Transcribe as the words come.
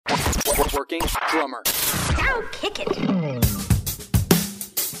working drummer. Now kick it.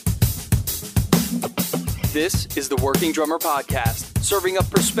 This is the Working Drummer Podcast, serving up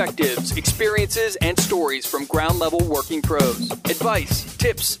perspectives, experiences, and stories from ground-level working pros. Advice,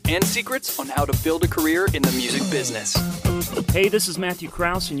 tips, and secrets on how to build a career in the music business. Hey, this is Matthew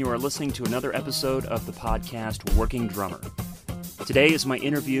Krause, and you are listening to another episode of the podcast Working Drummer. Today is my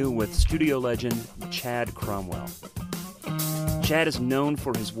interview with studio legend Chad Cromwell. Chad is known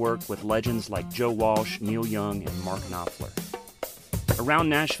for his work with legends like Joe Walsh, Neil Young, and Mark Knopfler. Around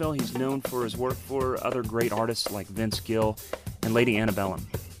Nashville, he's known for his work for other great artists like Vince Gill and Lady Antebellum.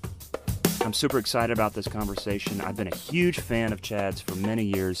 I'm super excited about this conversation. I've been a huge fan of Chad's for many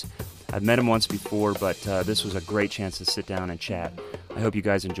years. I've met him once before, but this was a great chance to sit down and chat. I hope you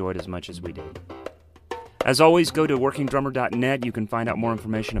guys enjoyed as much as we did. As always, go to workingdrummer.net. You can find out more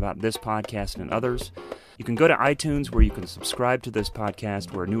information about this podcast and others. You can go to iTunes, where you can subscribe to this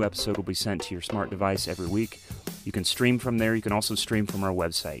podcast, where a new episode will be sent to your smart device every week. You can stream from there. You can also stream from our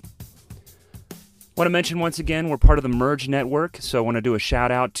website. I want to mention once again, we're part of the Merge Network, so I want to do a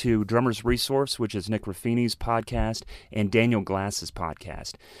shout-out to Drummer's Resource, which is Nick Ruffini's podcast, and Daniel Glass's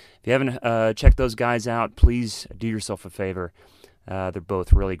podcast. If you haven't checked those guys out, please do yourself a favor. They're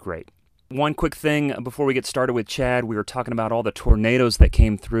both really great. One quick thing before we get started with Chad, we were talking about all the tornadoes that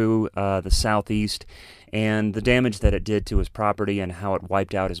came through the southeast and the damage that it did to his property and how it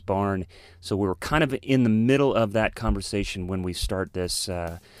wiped out his barn. So we were kind of in the middle of that conversation when we start this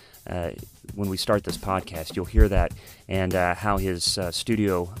podcast. You'll hear that and how his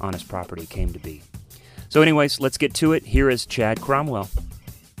studio on his property came to be. So anyways, let's get to it. Here is Chad Cromwell.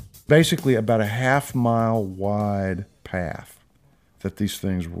 Basically about a half-mile wide path that these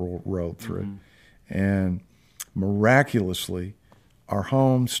things rode through. Mm-hmm. And miraculously, our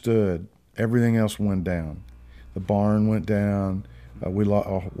home stood. Everything else went down. The barn went down.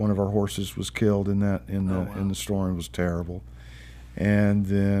 One of our horses was killed in the storm. It was terrible. And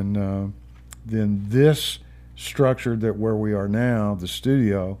then this structure that where we are now, the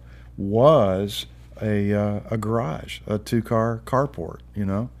studio, was a garage, a two-car carport,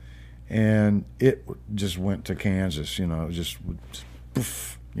 and it just went to Kansas, just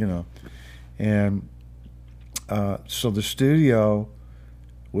poof, and so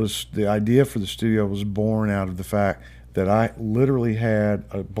the idea for the studio was born out of the fact that I literally had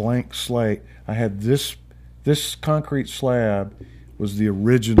a blank slate. I had this concrete slab was the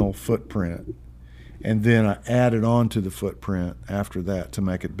original footprint, and then I added on to the footprint after that to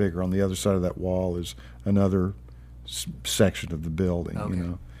make it bigger. On the other side of that wall is another section of the building,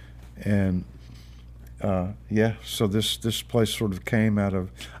 okay. And so this place sort of came out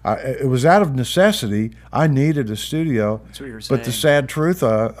of, it was out of necessity. I needed a studio. That's what you were saying. But the sad truth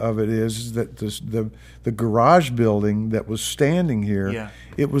of it is that the garage building that was standing here,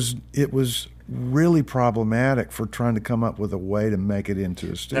 it was really problematic for trying to come up with a way to make it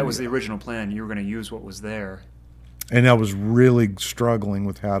into a studio. That was the original plan. You were going to use what was there. And I was really struggling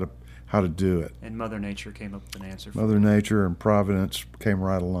with how to do it. And Mother Nature came up with an answer. Mother Nature and Providence came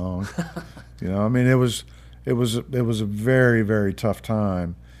right along. It was a very, very tough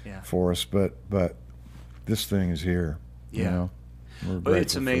time for us, but this thing is here. Yeah. We're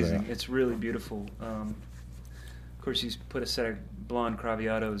it's amazing. for that. It's really beautiful. Of course, you put a set of blonde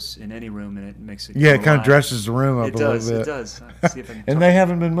Craviatos in any room, and it makes it. Yeah, it kind of dresses the room up a little bit. It does. And they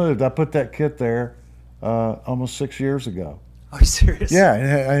haven't been moved. I put that kit there almost 6 years ago. Are you serious? Yeah,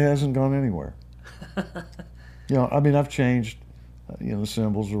 it hasn't gone anywhere. I've changed, the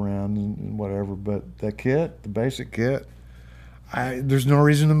symbols around and whatever, but that kit, the basic kit, there's no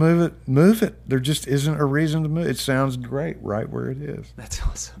reason to move it. There just isn't a reason to move. It sounds great right where it is. That's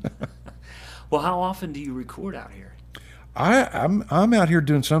awesome. Well, how often do you record out here? I'm out here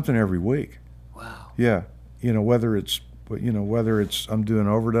doing something every week. Wow. Yeah, whether it's I'm doing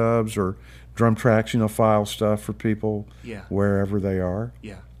overdubs or drum tracks, file stuff for people wherever they are.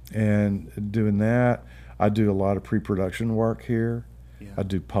 Yeah. And doing that, I do a lot of pre-production work here. Yeah. I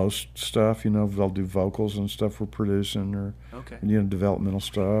do post stuff, I'll do vocals and stuff we're producing or, developmental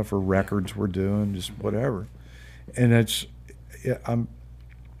stuff or records we're doing, just whatever. And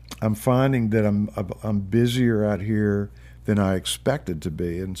I'm finding that I'm busier out here than I expected to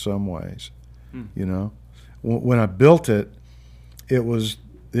be in some ways. When I built it, it was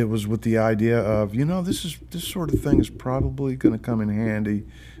with the idea of, this sort of thing is probably going to come in handy.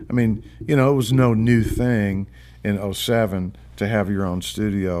 It was no new thing in 2007 to have your own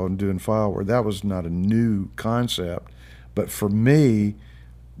studio and doing file work. That was not a new concept. But for me,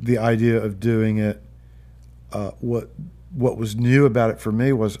 the idea of doing it, what was new about it for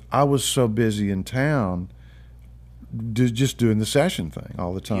me was I was so busy in town just doing the session thing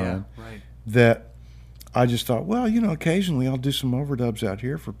all the time. Yeah, right. that I just thought, well, occasionally I'll do some overdubs out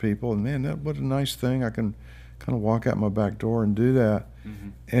here for people, and man, what a nice thing. I can kind of walk out my back door and do that. Mm-hmm.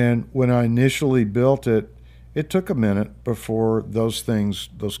 And when I initially built it, it took a minute before those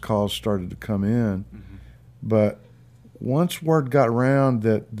calls started to come in. Mm-hmm. But once word got around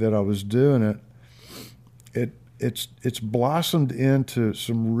that I was doing it's blossomed into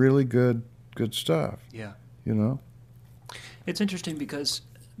some really good stuff. Yeah. It's interesting because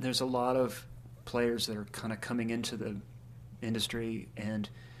there's a lot of players that are kind of coming into the industry and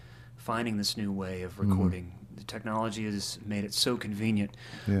finding this new way of recording. Mm-hmm. The technology has made it so convenient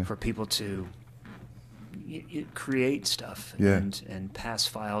for people to create stuff and pass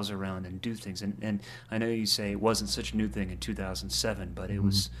files around and do things. And I know you say it wasn't such a new thing in 2007, but it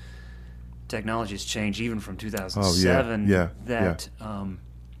was. Technology has changed even from 2007.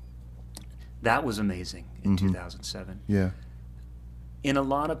 That was amazing in 2007. Yeah. And a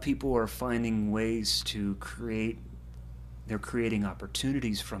lot of people are finding ways to create. They're creating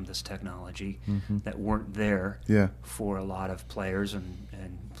opportunities from this technology that weren't there for a lot of players and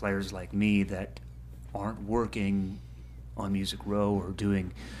players like me that aren't working on Music Row or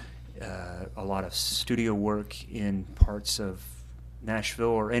doing a lot of studio work in parts of Nashville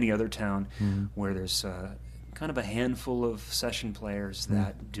or any other town where there's kind of a handful of session players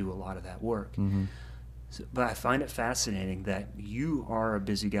that do a lot of that work. Mm-hmm. But I find it fascinating that you are a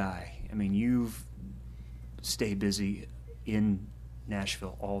busy guy. I mean, you've stayed busy in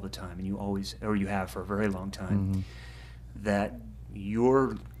Nashville all the time, and you have for a very long time, that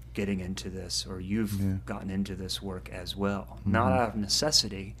you're getting into this, or you've gotten into this work as well. Not out of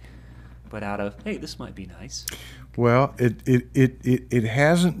necessity, but out of, hey, this might be nice. Well, it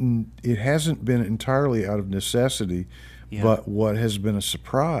hasn't been entirely out of necessity, but what has been a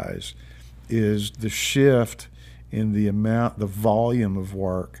surprise is the shift in the volume of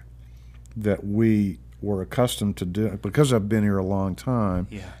work that we were accustomed to doing. Because I've been here a long time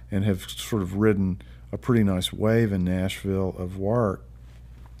and have sort of ridden a pretty nice wave in Nashville of work.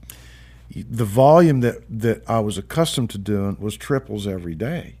 The volume that I was accustomed to doing was triples every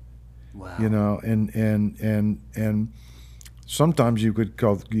day. Wow. And sometimes you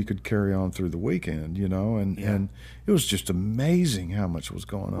could carry on through the weekend, and it was just amazing how much was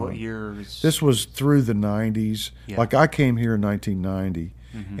going on. What years? This was through the 90s. Yeah. Like I came here in 1990,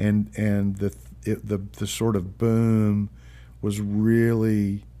 and the sort of boom was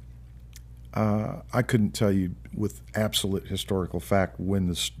really. I couldn't tell you with absolute historical fact when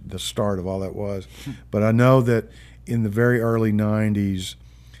the start of all that was, but I know that in the very early 90s,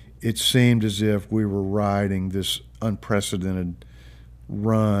 it seemed as if we were riding this unprecedented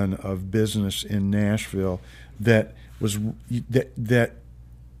run of business in Nashville it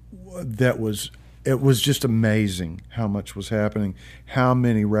was just amazing how much was happening, how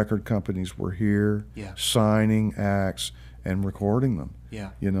many record companies were here signing acts and recording them.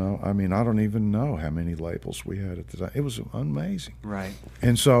 Yeah. I mean, I don't even know how many labels we had at the time. It was amazing. Right.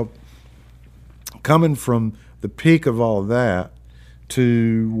 And so coming from the peak of all of that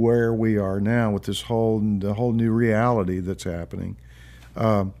to where we are now with the whole new reality that's happening,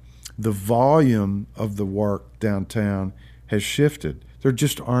 the volume of the work downtown has shifted. There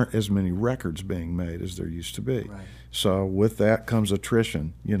just aren't as many records being made as there used to be. Right. So with that comes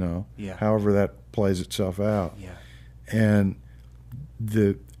attrition, however that plays itself out. Yeah. And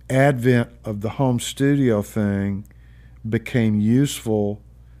the advent of the home studio thing became useful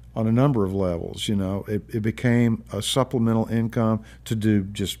on a number of levels. It became a supplemental income to do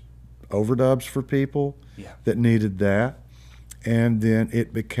just overdubs for people that needed that. And then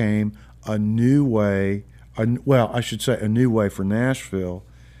it became a new way, a new way for Nashville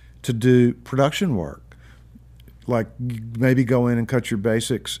to do production work. Like maybe go in and cut your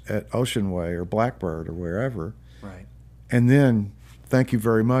basics at Ocean Way or Blackbird or wherever. Right. And then, thank you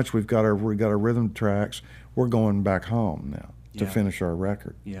very much, we got our rhythm tracks. We're going back home now to finish our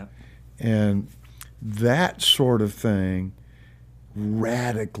record. Yeah. And that sort of thing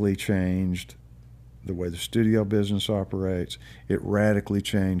radically changed the way the studio business operates. It radically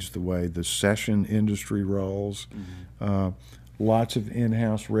changed the way the session industry rolls. Lots of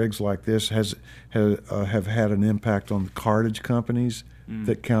in-house rigs like this have had an impact on the cartage companies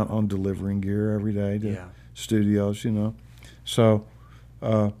that count on delivering gear every day to studios, So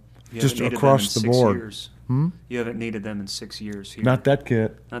just across the board. Years. You haven't needed them in 6 years here. Not that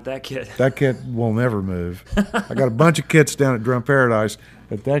kit. Not that kit. That kit will never move. I got a bunch of kits down at Drum Paradise,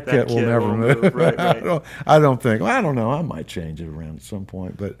 but that kit will never move. Right. I don't think. Well, I don't know. I might change it around at some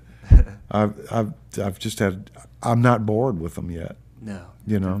point, but I've just had. I'm not bored with them yet. No.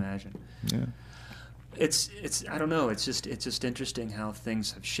 You know. Imagine. Yeah. It's I don't know. It's just interesting how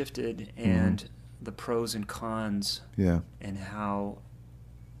things have shifted and the pros and cons. Yeah. And how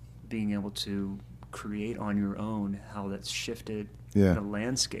being able to create on your own, how that's shifted the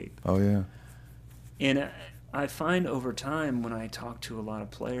landscape. Oh yeah. And I find over time when I talk to a lot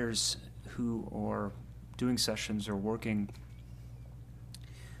of players who are doing sessions or working,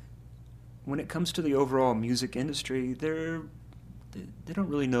 when it comes to the overall music industry, they don't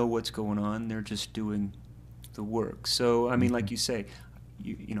really know what's going on. They're just doing the work. So, I mean, like you say,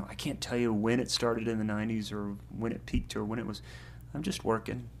 you know, I can't tell you when it started in the 90s or when it peaked or when it was. I'm just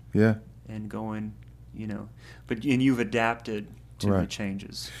working. Yeah. And going, you know. And you've adapted to the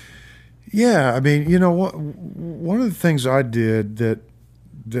changes. Yeah, I mean, you know, one of the things I did that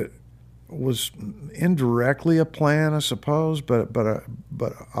was indirectly a plan, I suppose, but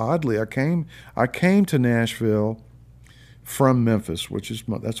oddly, I came to Nashville from Memphis,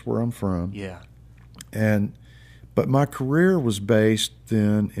 that's where I'm from. Yeah. But my career was based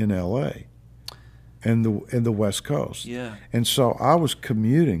then in L.A. and the West Coast. Yeah. And so I was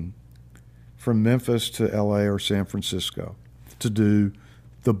commuting from Memphis to L.A. or San Francisco to do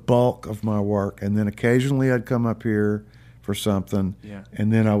the bulk of my work, and then occasionally I'd come up here for something,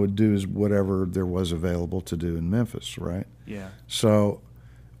 and then I would do whatever there was available to do in Memphis, right? Yeah. So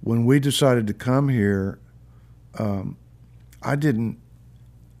when we decided to come here, I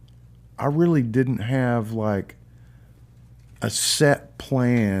really didn't have like a set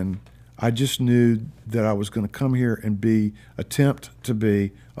plan. I just knew that I was going to come here and attempt to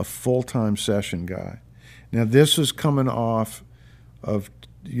be a full-time session guy. Now this is coming off of,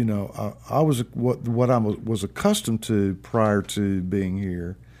 you know, I was what I was accustomed to prior to being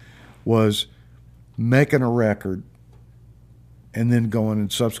here was making a record and then going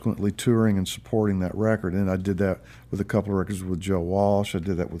and subsequently touring and supporting that record. And I did that with a couple of records with Joe Walsh. I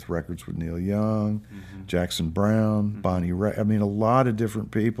did that with records with Neil Young, Jackson Browne, Bonnie Raitt. I mean, a lot of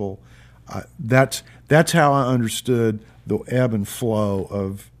different people. That's how I understood the ebb and flow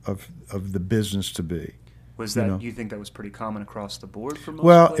of the business to be. Was that, you think that was pretty common across the board for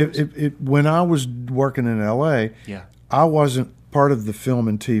most players? When I was working in L.A., I wasn't part of the film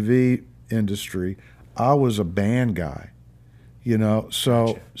and TV industry. I was a band guy, you know.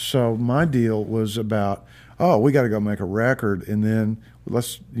 So my deal was about, we got to go make a record, and then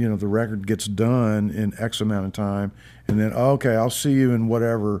the record gets done in X amount of time, and then okay, I'll see you in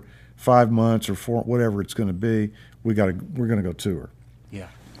whatever 5 months or 4, whatever it's going to be. We're going to go tour. Yeah.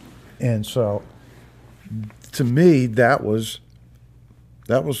 And so, to me, that was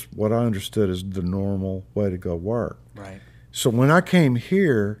what I understood as the normal way to go work. Right. So when I came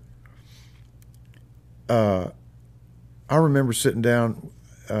here, I remember sitting down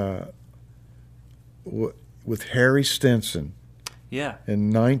with Harry Stinson. Yeah.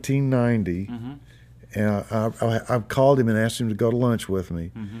 In 1990, and I called him and asked him to go to lunch with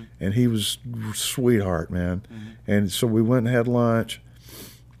me, and he was a sweetheart, man. And so we went and had lunch,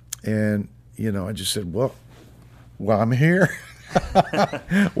 and you know, I just said, well, I'm here.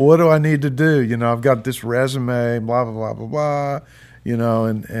 What do I need to do? You know, I've got this resume, blah, blah, blah, blah, blah, you know,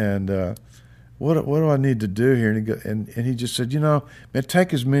 and what do I need to do here? And he just said, you know, man,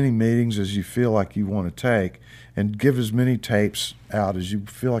 take as many meetings as you feel like you want to take and give as many tapes out as you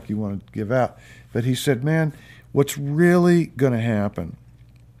feel like you want to give out. But he said, man, what's really going to happen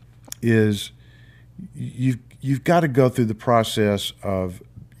is you've got to go through the process of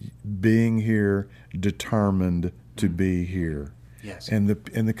being here, determined to be here. Yes. And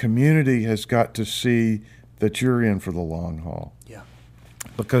the community has got to see that you're in for the long haul. Yeah.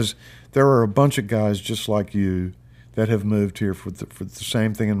 Because there are a bunch of guys just like you that have moved here for the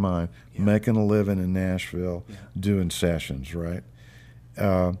same thing in mind, making a living in Nashville, doing sessions, right?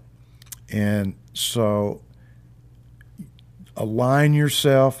 And so align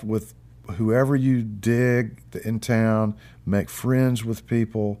yourself with whoever you dig in town, make friends with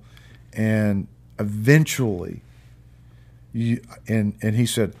people, and eventually and he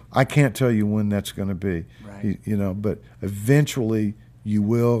said, I can't tell you when that's going to be, right. You know, but eventually you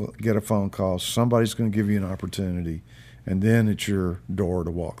will get a phone call. Somebody's going to give you an opportunity, and then it's your door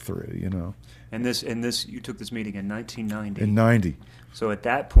to walk through, you know. And this, you took this meeting in 1990. In 90. So at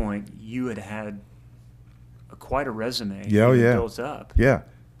that point, you had quite a resume built up. Yeah,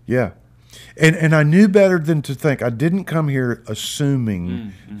 yeah. And I knew better than to think. I didn't come here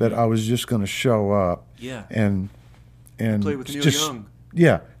assuming that I was just going to show up. Yeah. And play with Neil Young.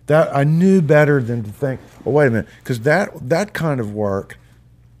 Yeah. That I knew better than to think, well, wait a minute, because that kind of work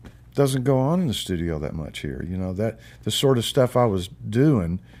doesn't go on in the studio that much here. You know, that the sort of stuff I was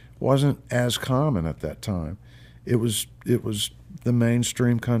doing wasn't as common at that time. It was the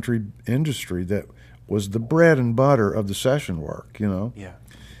mainstream country industry that was the bread and butter of the session work, you know. Yeah.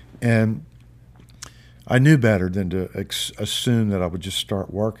 And I knew better than to assume that I would just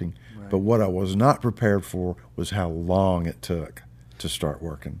start working. Right. But what I was not prepared for was how long it took to start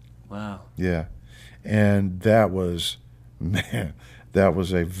working. Wow. Yeah. And that was, man, that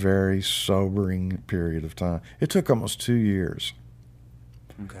was a very sobering period of time. It took almost 2 years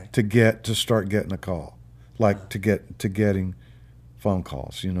Okay. to start getting a call, like to getting phone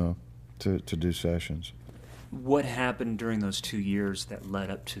calls, you know, to do sessions. What happened during those 2 years that led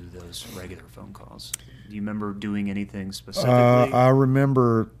up to those regular phone calls? Do you remember doing anything specifically? I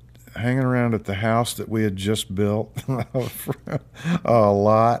remember hanging around at the house that we had just built a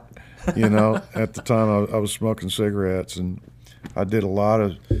lot. You know, at the time I was smoking cigarettes, and I did a lot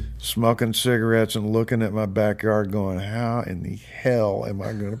of smoking cigarettes and looking at my backyard going, how in the hell am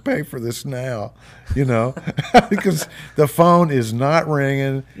I going to pay for this now? You know, because the phone is not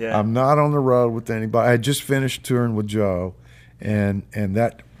ringing. Yeah. I'm not on the road with anybody. I had just finished touring with Joe, and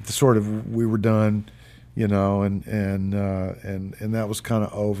that sort of, we were done, you know, and that was kind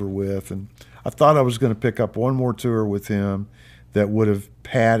of over with. And I thought I was going to pick up one more tour with him that would have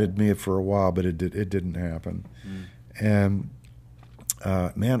padded me for a while, but it didn't happen. And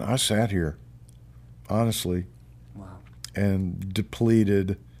man, I sat here, honestly, Wow. and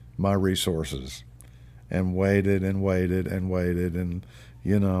depleted my resources, and waited and waited and waited, and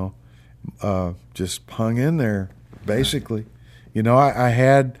you know, just hung in there. Basically, you know,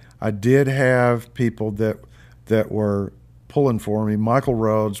 I did have people that were pulling for me. Michael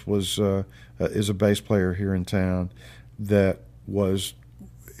Rhodes is a bass player here in town.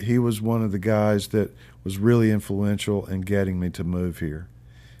 He was one of the guys that was really influential in getting me to move here.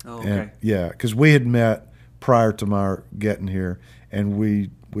 Oh, okay. And, yeah, because we had met prior to my getting here, and we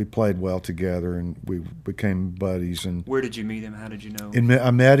played well together, and we became buddies. And Where did you meet him? How did you know?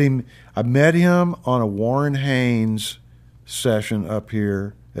 I met him on a Warren Haynes session up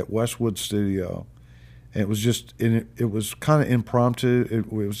here at Westwood Studio. And it was kind of impromptu.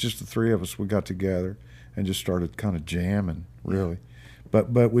 It was just the three of us. We got together and just started kind of jamming, really.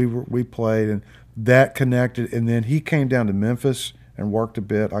 But we played, and that connected. And then he came down to Memphis and worked a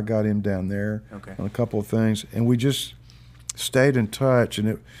bit. I got him down there on a couple of things, and we just stayed in touch. And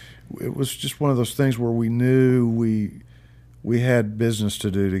it was just one of those things where we knew we had business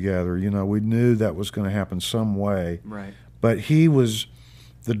to do together. You know, we knew that was going to happen some way. Right. But he was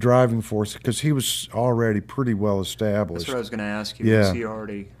the driving force because he was already pretty well established. That's what I was going to ask you. Yeah. Was he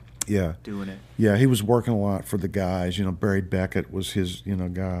already doing it? Yeah, he was working a lot for the guys. You know, Barry Beckett was his, you know,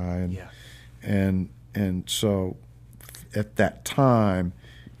 guy. And, and so at that time,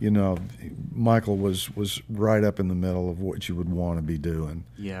 you know, Michael was right up in the middle of what you would want to be doing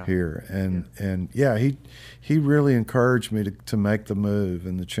here. And he really encouraged me to make the move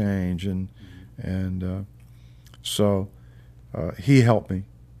and the change. And so he helped me.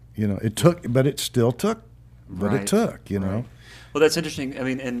 You know, it still took, but it took, you know. Well, that's interesting. I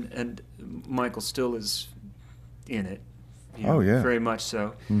mean, and Michael still is in it. You know, very much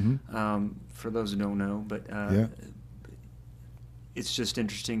so. Mm-hmm. For those who don't know, but it's just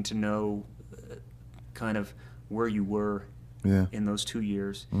interesting to know kind of where you were in those 2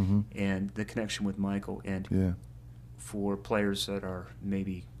 years and the connection with Michael. And for players that are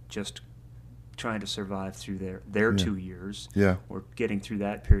maybe just trying to survive through their 2 years or getting through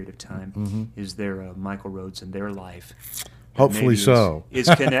that period of time, is there a Michael Rhodes in their life? Hopefully so. Is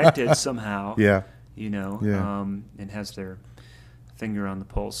connected somehow. You know, and has their finger on the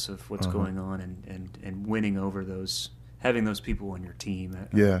pulse of what's going on and winning over having those people on your team.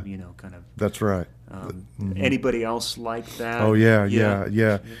 You know, kind of. That's right. Anybody else like that? Oh,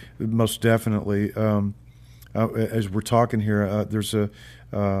 yeah. Most definitely. As we're talking here, there's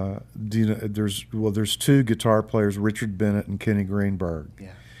there's two guitar players, Richard Bennett and Kenny Greenberg.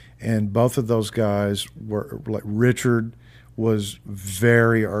 And both of those guys were, like, Richard was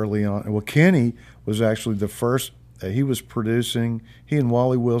very early on. Well, Kenny was actually the first. He and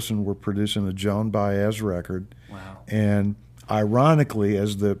Wally Wilson were producing a Joan Baez record. Wow. And ironically,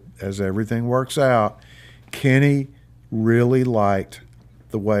 as everything works out, Kenny really liked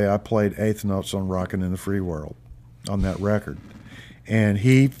the way I played eighth notes on Rockin' in the Free World on that record. And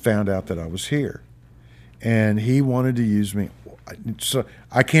he found out that I was here. And he wanted to use me. So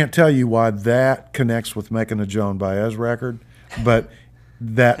I can't tell you why that connects with making a Joan Baez record, but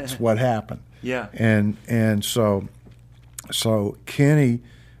that's what happened. And so Kenny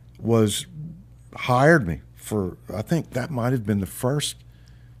hired me for, I think that might have been the first,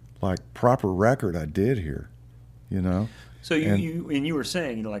 like, proper record I did here, you know. So you were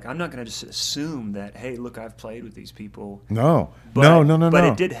saying, like, I'm not going to just assume that, hey, look, I've played with these people. No. No. But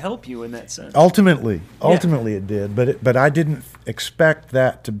it did help you in that sense. Ultimately it did. But I didn't expect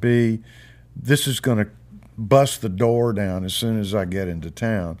that to be, this is going to bust the door down as soon as I get into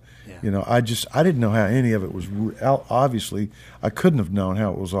town. Yeah. I didn't know how any of it was. Obviously, I couldn't have known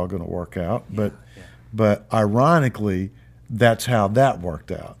how it was all going to work out. But ironically, that's how that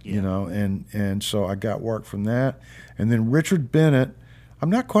worked out. Yeah. And so I got work from that. And then Richard Bennett, I'm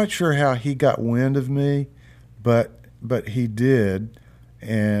not quite sure how he got wind of me, but he did.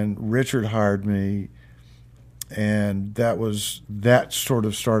 And Richard hired me, and that sort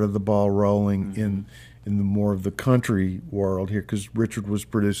of started the ball rolling in the more of the country world here, because Richard was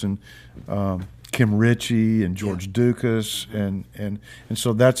producing Kim Ritchie and George Dukas, and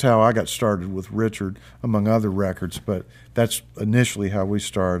so that's how I got started with Richard, among other records. But that's initially how we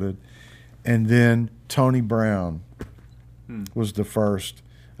started. And then Tony Brown was the first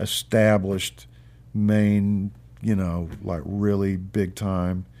established main, like really big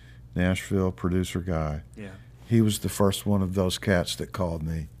time Nashville producer guy. Yeah. He was the first one of those cats that called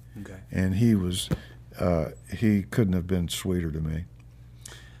me. Okay. And he couldn't have been sweeter to me.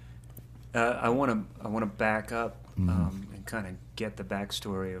 I want to back up and kind of get the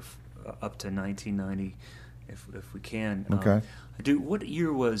backstory of up to 1990, if we can. Okay. What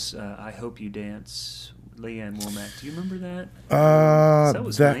year was I Hope You Dance, Leanne Womack? Do you remember that? That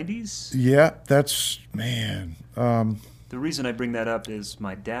was 90s? Yeah, that's, man. The reason I bring that up is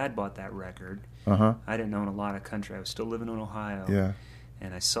my dad bought that record. Uh-huh. I didn't own a lot of country. I was still living in Ohio. Yeah.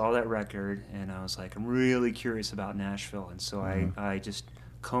 And I saw that record, and I was like, I'm really curious about Nashville. And so I just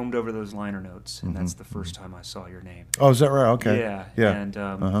combed over those liner notes, and that's the first time I saw your name. Oh, is that right? Okay. Yeah. Yeah. And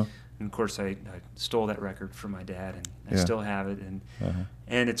of course, I stole that record from my dad, and I still have it, and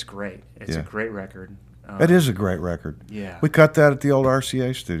it's great. It's a great record. It is a great record. Yeah. We cut that at the old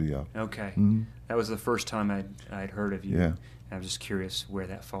RCA studio. Okay. That was the first time I'd heard of you. Yeah. I was just curious where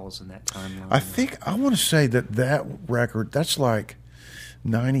that falls in that timeline. I want to say that record, that's like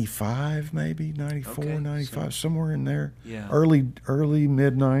 95, maybe 94, Okay, 95, somewhere in there. Yeah. Early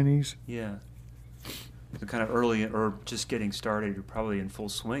mid 90s. Yeah. So kind of early, or just getting started. You're probably in full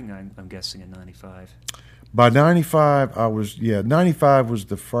swing, I'm guessing, in 95. By 95, 95 was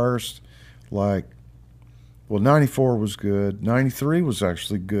the first, 94 was good. 93 was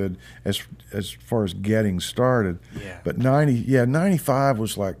actually good as far as getting started. Yeah. But 95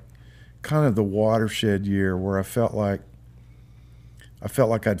 was like kind of the watershed year where I felt like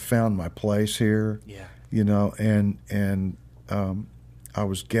I'd found my place here. Yeah. And I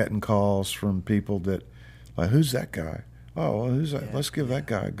was getting calls from people that, like, who's that guy? Oh, well, who's that? Yeah, Let's give that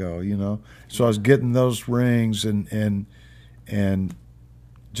guy a go, So I was getting those rings and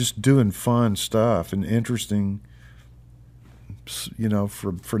just doing fun stuff and interesting,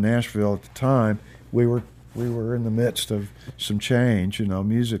 for Nashville at the time. We were in the midst of some change,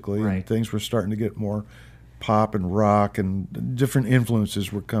 musically, Right. and things were starting to get more pop and rock, and different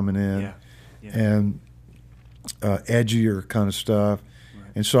influences were coming in, and edgier kind of stuff.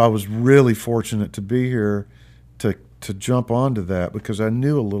 Right. And so I was really fortunate to be here to jump onto that, because I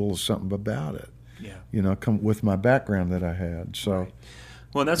knew a little something about it. Yeah. Come with my background that I had. So. Right.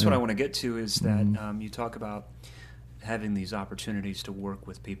 Well, that's what I want to get to, is that you talk about having these opportunities to work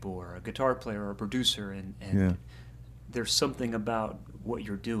with people, or a guitar player or a producer, and there's something about what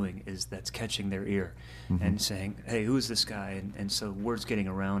you're doing that's catching their ear and saying, hey, who is this guy? And so word's getting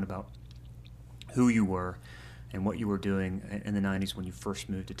around about who you were and what you were doing in the 90s when you first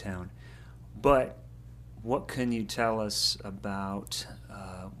moved to town. But what can you tell us about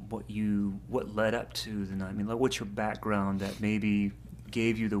what led up to the 90s? I mean, what's your background that maybe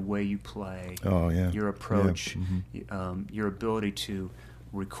gave you the way you play, your approach, your ability to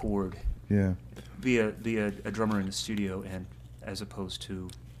record, be a drummer in the studio, and as opposed to,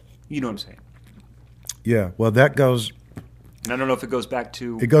 you know what I'm saying? Yeah, well, that goes... And I don't know if it goes back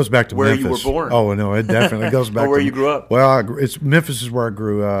to... It goes back to where Memphis. You were born. Oh, no, it definitely goes back or where to... you grew up. Well, Memphis is where I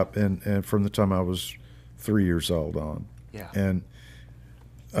grew up, and from the time I was 3 years old on. Yeah. And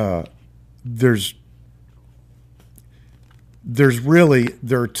there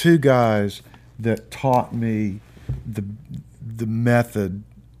are two guys that taught me the method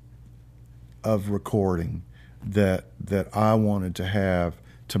of recording that I wanted to have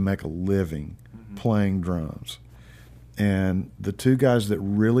to make a living playing drums. And the two guys that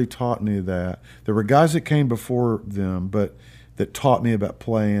really taught me that, there were guys that came before them, but that taught me about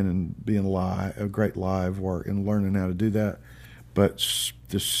playing and being a great live work and learning how to do that. But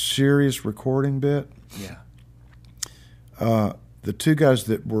the serious recording bit, the two guys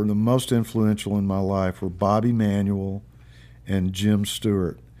that were the most influential in my life were Bobby Manuel and Jim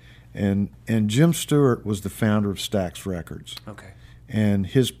Stewart. And Jim Stewart was the founder of Stax Records. Okay. And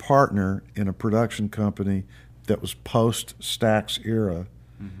his partner in a production company that was post-Stax era,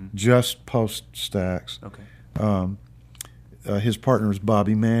 just post-Stax. Okay. His partner was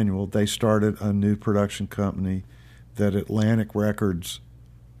Bobby Manuel. They started a new production company that Atlantic Records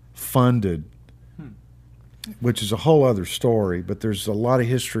funded, which is a whole other story, but there's a lot of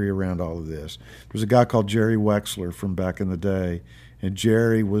history around all of this. There's a guy called Jerry Wexler from back in the day, and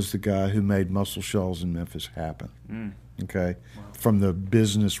Jerry was the guy who made Muscle Shoals in Memphis happen, okay, from the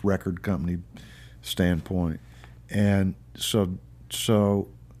business record company standpoint. And so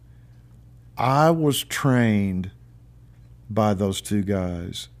I was trained by those two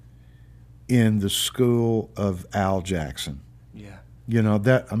guys in the school of Al Jackson. Yeah. You know,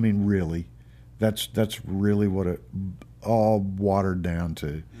 that, I mean, really, that's really what it all watered down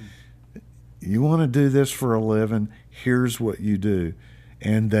to. You want to do this for a living, here's what you do.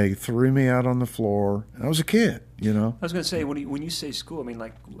 And they threw me out on the floor. I was a kid, you know. I was going to say, when you say school, I mean,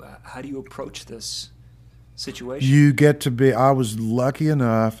 like, how do you approach this situation? You get to be, I was lucky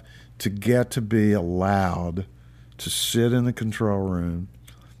enough to get to be allowed to sit in the control room.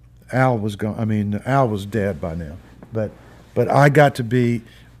 Al was gone. I mean, Al was dead by now. But I got to be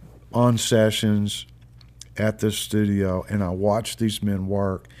on sessions at this studio, and I watched these men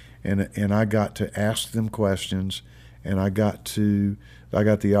work, and I got to ask them questions, and I got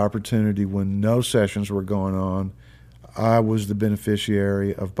the opportunity when no sessions were going on. I was the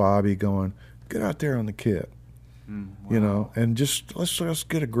beneficiary of Bobby going, get out there on the kit, you know, and just let's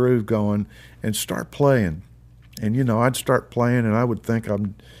get a groove going and start playing. And, you know, I'd start playing, and I would think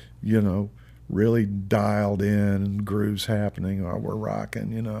I'm, you know, really dialed in and grooves happening, or we're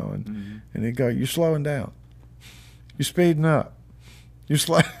rocking, you know, and he'd go, you're slowing down. You're speeding up. You're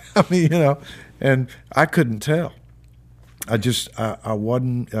slow. I mean, you know, and I couldn't tell. I just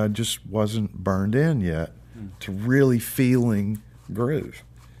wasn't burned in yet to really feeling groove.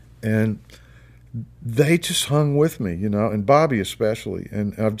 And they just hung with me, you know, and Bobby especially.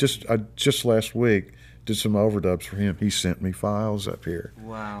 And I just last week did some overdubs for him. He sent me files up here.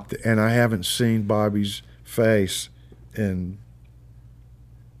 Wow. And I haven't seen Bobby's face in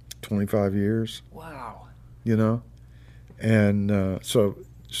 25 years. Wow. You know? And so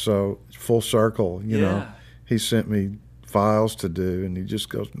full circle, you know. He sent me files to do, and he just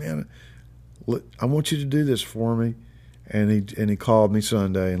goes, man, look, I want you to do this for me. And he called me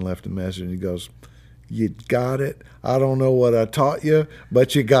Sunday and left a message, and he goes, you got it. I don't know what I taught you,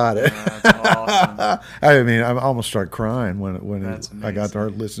 but you got it. That's awesome. I mean, I almost started crying when I got to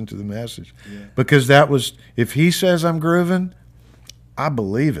listen to the message. Because that was, if he says I'm grooving, I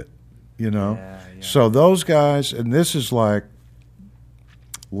believe it, you know. So those guys, and this is like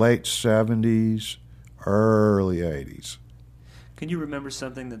late 70s, early 80s. Can you remember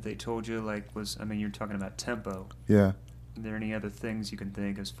something that they told you, like, was, I mean, you're talking about tempo. Yeah. Are there any other things you can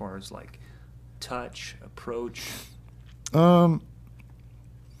think as far as, like, touch, approach?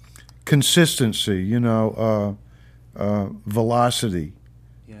 Consistency, you know, velocity,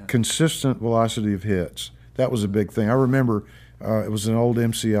 consistent velocity of hits. That was a big thing. I remember it was an old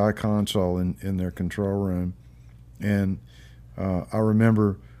MCI console in their control room, and I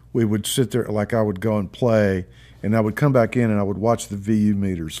remember we would sit there, like I would go and play, and I would come back in and I would watch the VU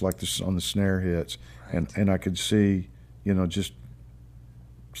meters, like this on the snare hits, and I could see, you know, just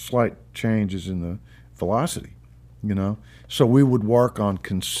slight changes in the velocity, you know. So we would work on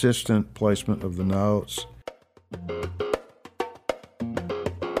consistent placement of the notes.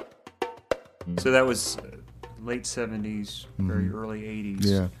 So that was late 70s, very early 80s.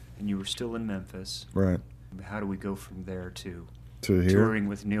 Yeah. And you were still in Memphis. Right. How do we go from there to here? Touring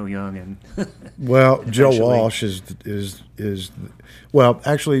with Neil Young and well, Joe Walsh is well,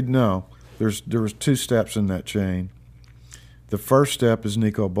 actually no. There was two steps in that chain. The first step is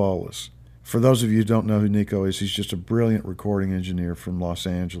Nico Bolas. For those of you who don't know who Nico is, he's just a brilliant recording engineer from Los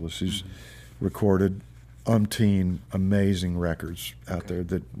Angeles. He's recorded umpteen amazing records out there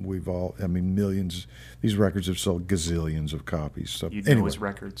that we've all, I mean, millions. These records have sold gazillions of copies. So you know his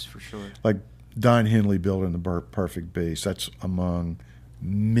records for sure. Like Don Henley building the Perfect Beast. That's among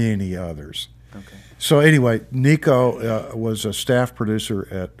many others. Okay. So anyway, Nico was a staff producer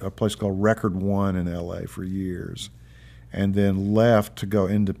at a place called Record One in L.A. for years, and then left to go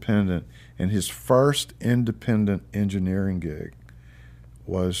independent. And his first independent engineering gig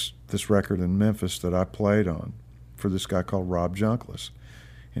was this record in Memphis that I played on for this guy called Rob Junkless.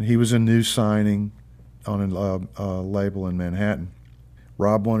 And he was a new signing on a label in Manhattan.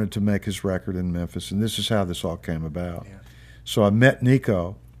 Rob wanted to make his record in Memphis, and this is how this all came about. Yeah. So I met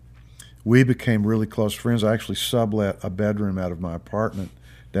Nico we became really close friends. I actually sublet a bedroom out of my apartment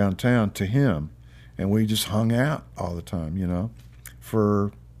downtown to him, and we just hung out all the time,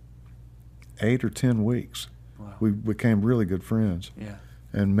 for 8 or 10 weeks. Wow. We became really good friends. Yeah.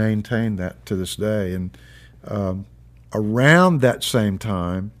 And maintained that to this day. And around that same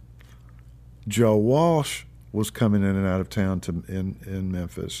time, Joe Walsh was coming in and out of town in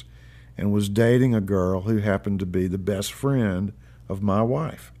Memphis, and was dating a girl who happened to be the best friend of my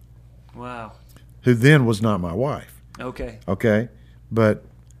wife. Wow. Who then was not my wife. Okay. Okay? But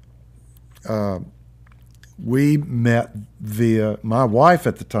we met via, my wife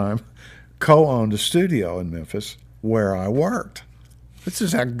at the time co-owned a studio in Memphis where I worked. This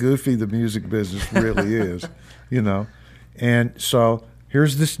is how goofy the music business really is, And so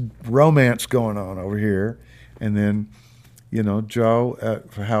here's this romance going on over here. And then, Joe,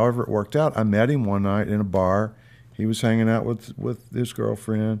 however it worked out, I met him one night in a bar. He was hanging out with his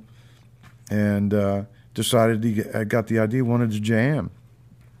girlfriend, and decided I got the idea, wanted to jam.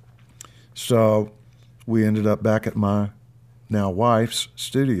 So we ended up back at my now wife's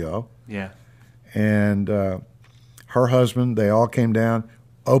studio. Yeah. And her husband, they all came down,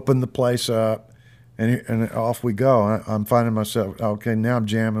 opened the place up, and off we go. I'm finding myself, okay, now I'm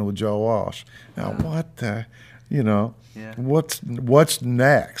jamming with Joe Walsh. Now what the, Yeah. what's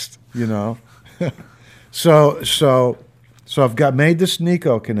next, So I've made this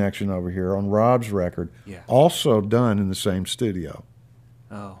Nico connection over here on Rob's record, also done in the same studio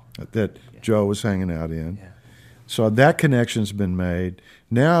that Joe was hanging out in. Yeah. So that connection's been made.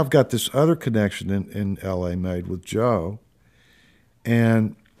 Now I've got this other connection in L.A. made with Joe.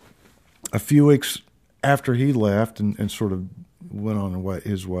 And a few weeks after he left and sort of went on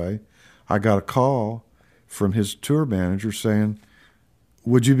his way, I got a call from his tour manager saying,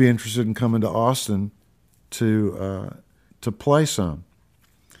 would you be interested in coming to Austin to play some?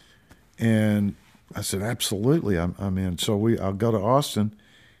 And I said, absolutely, I'm in. So I'll go to Austin,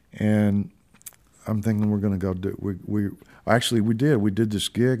 and I'm thinking we're going to go do. We did this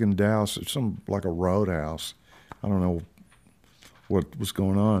gig in Dallas, like a roadhouse. I don't know what was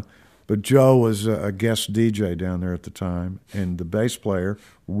going on, but Joe was a guest DJ down there at the time, and the bass player,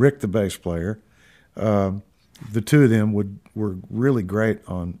 Rick, the bass player, the two of them were really great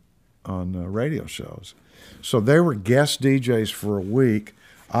on radio shows. So they were guest DJs for a week.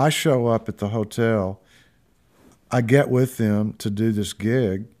 I show up at the hotel. I get with them to do this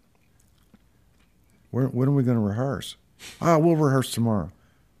gig. When are we going to rehearse? We'll rehearse tomorrow.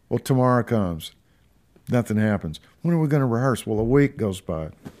 Well, tomorrow comes. Nothing happens. When are we going to rehearse? Well, a week goes by.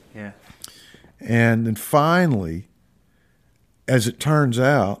 Yeah. And then finally, as it turns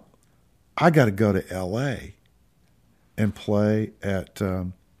out, I got to go to L.A. and play at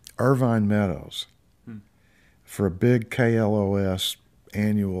Irvine Meadows for a big KLOS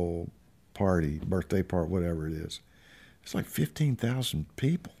annual party, birthday party, whatever it is. It's like 15,000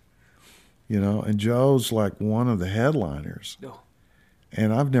 people. And Joe's like one of the headliners. Oh.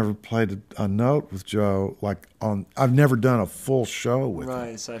 And I've never played a note with Joe, I've never done a full show with him.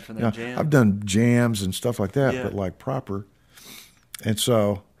 Right, aside from that jam. I've done jams and stuff like that, but like proper. And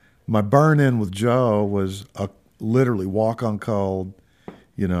so my burn-in with Joe was literally walk on cold,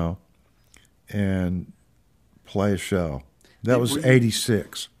 and play a show. That was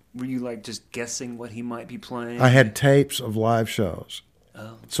 86. Were you just guessing what he might be playing? I had tapes of live shows.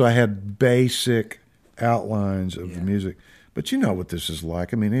 Oh. So I had basic outlines of the music. But you know what this is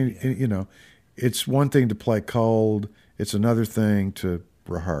like. I mean, it's one thing to play cold. It's another thing to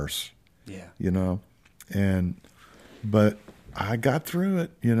rehearse. Yeah. But I got through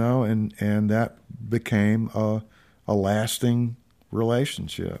it, and that became a lasting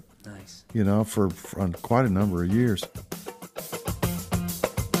relationship. Nice. For quite a number of years.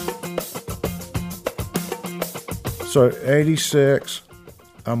 So 86,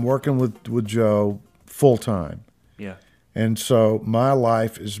 I'm working with Joe full time. Yeah. And so my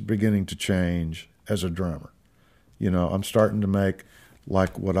life is beginning to change as a drummer. I'm starting to make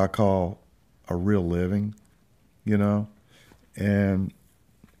like what I call a real living, and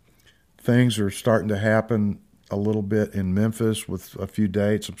things are starting to happen a little bit in Memphis with a few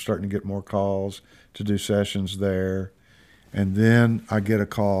dates. I'm starting to get more calls to do sessions there. And then I get a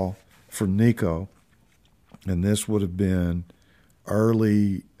call from Nico, and this would have been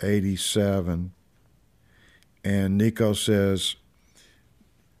early 87. And Nico says,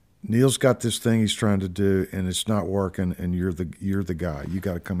 Neil's got this thing he's trying to do, and it's not working, and you're the guy. You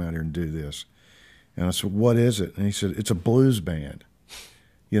got to come out here and do this. And I said, what is it? And he said, it's a blues band.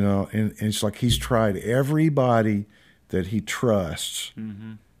 And it's like he's tried everybody that he trusts,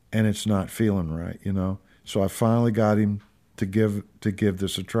 and it's not feeling right, So I finally got him to give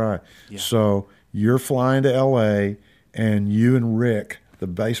this a try. Yeah. So you're flying to L.A. and you and Rick, the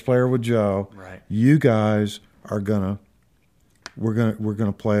bass player with Joe, Right. you guys are we're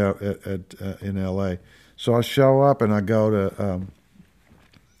gonna play out in L.A. So I show up and I go to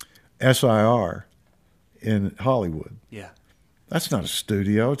SIR in Hollywood. Yeah. That's not a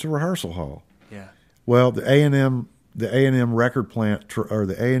studio; it's a rehearsal hall. Yeah. Well, the A&M record plant or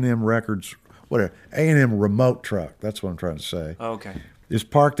the A&M Records, whatever, A&M remote truck. That's what I'm trying to say. Oh, okay. Is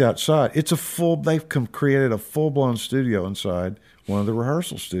parked outside. It's they've created a full-blown studio inside one of the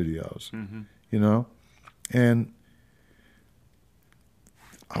rehearsal studios, you know? And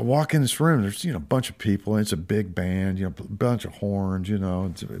I walk in this room, there's, a bunch of people, and it's a big band, a bunch of horns,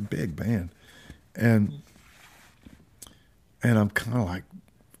 it's a big band. And I'm kind of like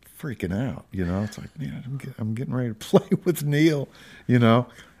freaking out, it's like, man, I'm getting ready to play with Neil,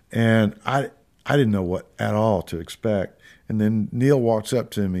 and I didn't know what at all to expect. And then Neil walks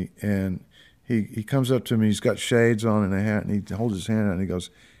up to me, and he comes up to me. He's got shades on and a hat, and he holds his hand out, and he goes,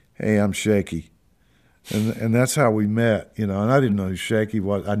 "Hey, I'm Shaky," and that's how we met, And I didn't know who Shaky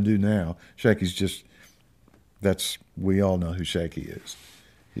was. I do now. Shaky's we all know who Shaky is.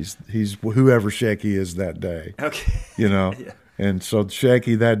 He's whoever Shaky is that day. Okay. Yeah. And so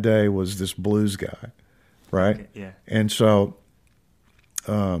Shaky that day was this blues guy, right? Okay, yeah. And so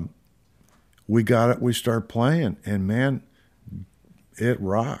we started playing, and man, it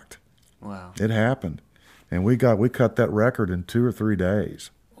rocked. Wow. It happened. And we cut that record in 2 or 3 days.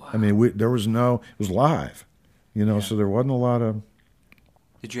 Wow. I mean, it was live, so there wasn't a lot of.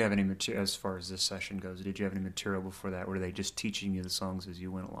 Did you have any material, as far as this session goes, did you have any material before that? Or were they just teaching you the songs as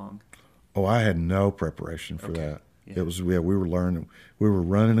you went along? Oh, I had no preparation for that. Yeah. It was, we were learning, we were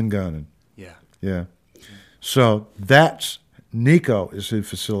running and gunning. Yeah. Yeah. So that's, Nico is who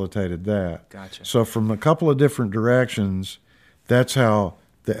facilitated that. Gotcha. So from a couple of different directions, that's how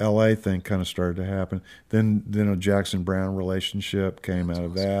the LA thing kind of started to happen. Then a Jackson Browne relationship came out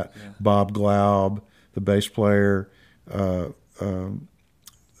of that. Yeah. Bob Glaub, the bass player, a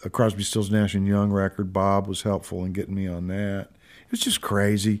Crosby, Stills, Nash & Young record. Bob was helpful in getting me on that. It was just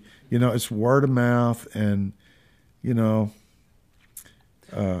crazy. It's word of mouth, and, Can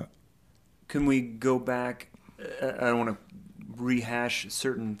we go back? I don't want to rehash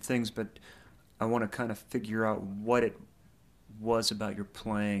certain things, but I want to kind of figure out what it was about your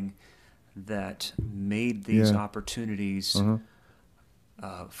playing that made these opportunities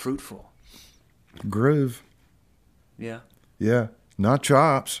fruitful. Groove. Yeah. Yeah. Not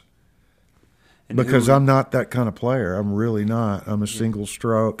chops. And because I'm not that kind of player. I'm really not. I'm a single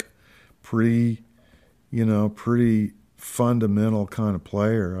stroke, pretty fundamental kind of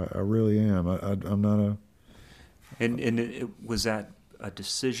player. I really am. I'm not a. And was that a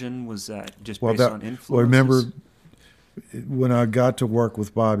decision? Was that just based on influences? Well, remember when I got to work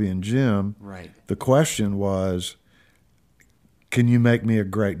with Bobby and Jim, right. The question was, can you make me a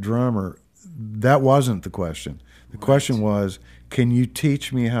great drummer? That wasn't the question. The question was, can you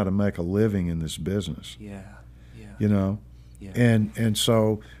teach me how to make a living in this business? Yeah. Yeah. Yeah. And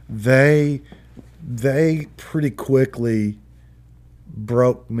so they pretty quickly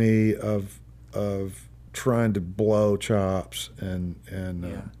broke me of trying to blow chops, and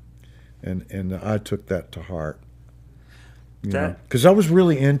I took that to heart. Because I was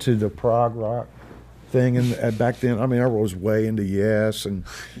really into the prog rock thing, and back then, I mean, I was way into Yes and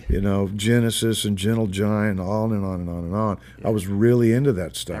Genesis and Gentle Giant, and on and on and on and on. Yeah. I was really into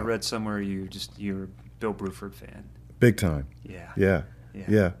that stuff. I read somewhere you're a Bill Bruford fan. Big time. Yeah.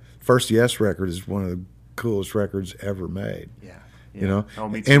 Yeah. First Yes record is one of the coolest records ever made. Yeah.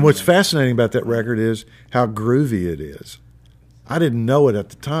 Oh, and what's fascinating about that record is how groovy it is. I didn't know it at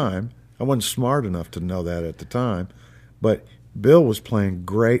the time. I wasn't smart enough to know that at the time. But Bill was playing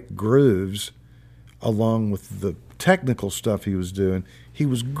great grooves along with the technical stuff he was doing. He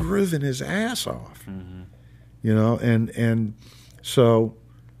was grooving his ass off. Mm-hmm. And so,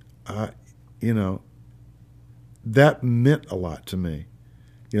 that meant a lot to me.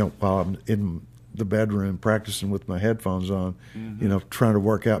 While I'm in the bedroom practicing with my headphones on, trying to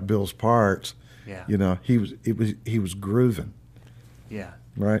work out Bill's parts. Yeah. He was grooving. Yeah.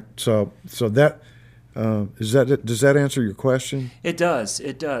 Right. So that does that answer your question? It does,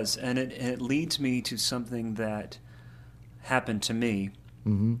 and it leads me to something that happened to me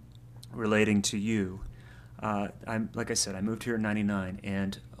relating to you. Like I said, I moved here in '99,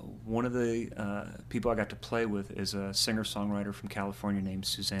 and one of the people I got to play with is a singer-songwriter from California named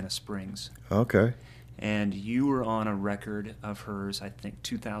Susanna Springs. Okay. And you were on a record of hers, I think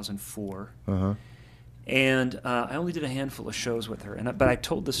 2004. Uh-huh. And I only did a handful of shows with her, but I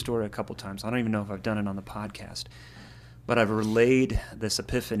told this story a couple times. I don't even know if I've done it on the podcast. But I've relayed this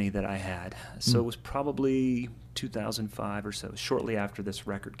epiphany that I had. So it was probably 2005 or so, shortly after this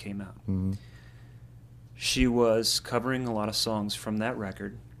record came out. Mm-hmm. She was covering a lot of songs from that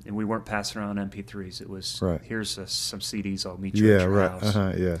record, and we weren't passing around MP3s. It was, Right. here's some CDs, I'll meet you at your house.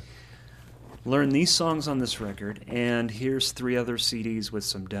 Yeah. Learn these songs on this record, and here's 3 other CDs with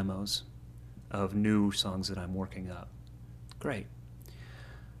some demos of new songs that I'm working up. Great.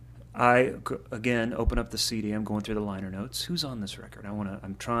 I, again, open up the CD. I'm going through the liner notes. Who's on this record?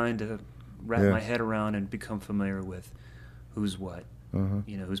 I'm trying to wrap my head around and become familiar with who's what.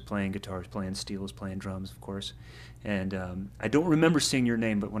 You know, who's playing guitar, who's playing steel, who's playing drums, of course. And I don't remember seeing your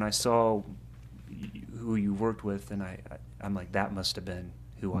name, but when I saw who you worked with, and I'm like, that must have been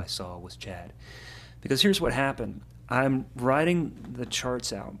who I saw was Chad. Because here's what happened. I'm writing the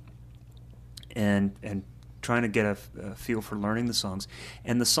charts out and trying to get a feel for learning the songs.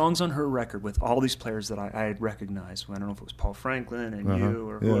 And the songs on her record with all these players that I had recognized, I don't know if it was Paul Franklin and you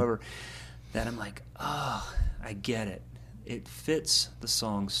or whoever, that I'm like, oh, I get it. It fits the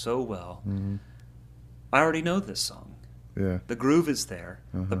song so well. Mm-hmm. I already know this song. Yeah. The groove is there.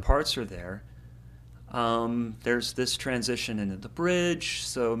 The parts are there. There's this transition into the bridge,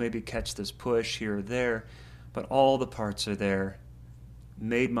 so maybe catch this push here or there. But all the parts are there.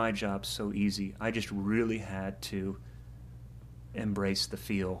 Made my job so easy. I just really had to embrace the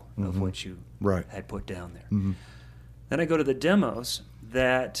feel of what you had put down there. Then I go to the demos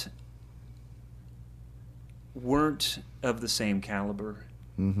that weren't of the same caliber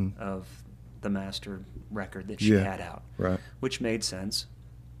of the master record that she had out, which made sense.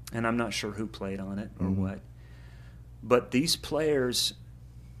 And I'm not sure who played on it or what. But these players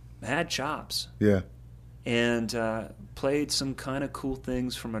had chops. Yeah. And played some kind of cool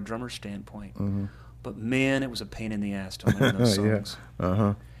things from a drummer standpoint. But man, it was a pain in the ass to learn those songs.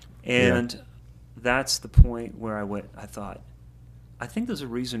 And that's the point where I thought, I think there's a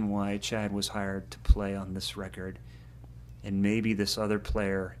reason why Chad was hired to play on this record, and maybe this other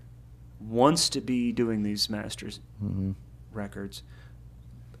player wants to be doing these masters records,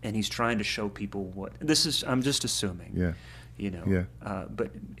 and he's trying to show people what this is. I'm just assuming,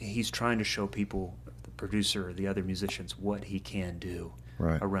 but he's trying to show people, the producer or the other musicians, what he can do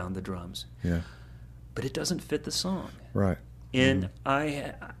around the drums. But it doesn't fit the song. And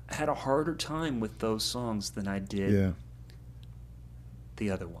I had a harder time with those songs than I did the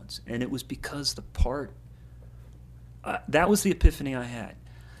other ones. And it was because the part, that was the epiphany I had.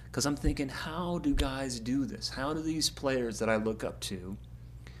 Because I'm thinking, how do guys do this? How do these players that I look up to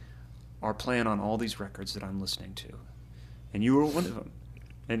are playing on all these records that I'm listening to? And you were one of them,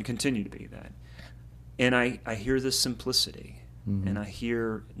 and continue to be that. And I hear this simplicity, and I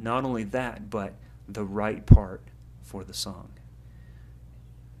hear not only that, but the right part for the song.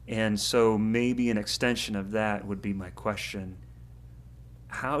 And so maybe an extension of that would be my question.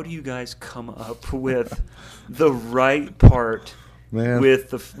 How do you guys come up with the right part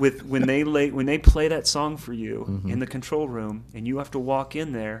with when they play that song for you in the control room, and you have to walk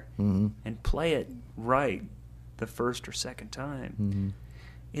in there and play it right the first or second time?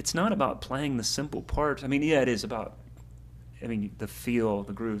 It's not about playing the simple parts. I mean, yeah, it is about, the feel,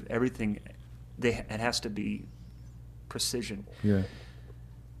 the groove, everything. It has to be precision.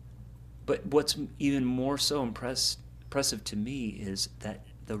 But what's even more so impressive to me is that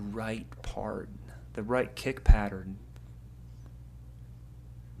the right part, the right kick pattern,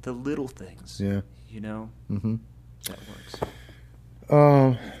 the little things, that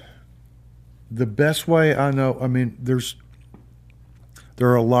works. The best way I know, there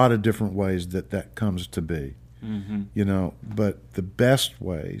are a lot of different ways that comes to be, but the best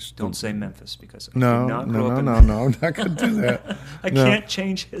ways. Don't say Memphis, because I'm not going to do that. I can't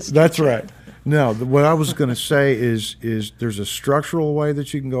change history. That's right. No, what I was going to say is there's a structural way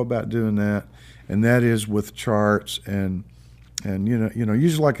that you can go about doing that, and that is with charts and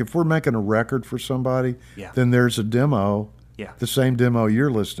usually, like, if we're making a record for somebody, then there's a demo, the same demo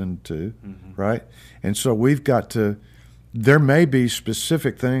you're listening to, right? And so we've got to. There may be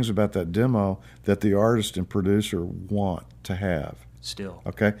specific things about that demo that the artist and producer want to have. Still.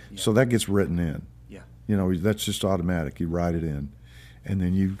 Okay? Yeah. So that gets written in. Yeah. That's just automatic. You write it in. And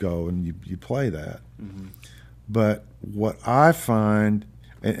then you go and you play that. But what I find,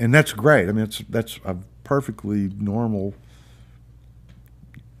 and that's great. That's a perfectly normal,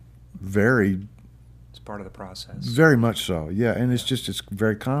 it's part of the process. Very much so, yeah. And it's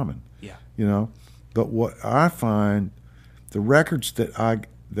very common. Yeah. But what I find, the records that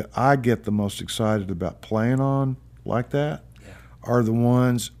I get the most excited about playing on like that are the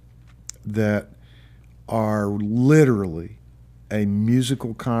ones that are literally a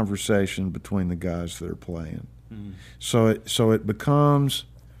musical conversation between the guys that are playing. So it becomes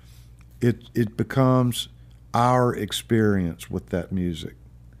our experience with that music,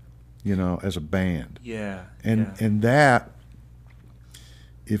 as a band. Yeah. And that,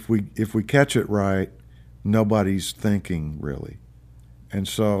 if we catch it right, nobody's thinking really. And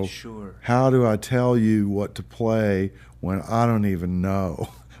so Sure. How do I tell you what to play when I don't even know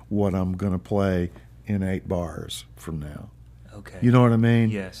what I'm going to play in 8 bars from now? Okay. You know what I mean?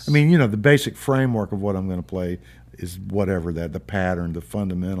 Yes. I mean, the basic framework of what I'm going to play is whatever the pattern, the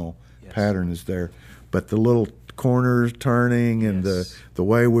fundamental pattern is there. But the little corners turning and the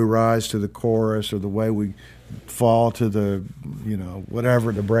way we rise to the chorus or the way we fall to the,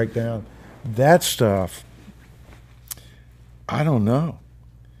 whatever, the breakdown, that stuff, I don't know.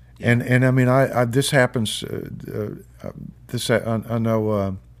 Yeah. And I mean, this happens, I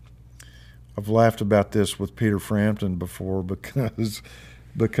know I've laughed about this with Peter Frampton before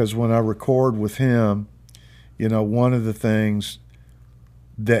because when I record with him, one of the things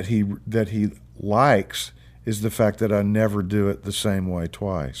that he likes is the fact that I never do it the same way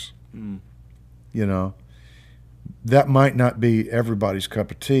twice. That might not be everybody's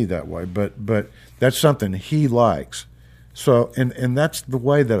cup of tea that way, but that's something he likes. So and that's the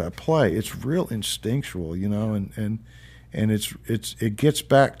way that I play. It's real instinctual, and it gets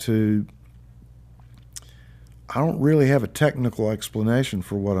back to, I don't really have a technical explanation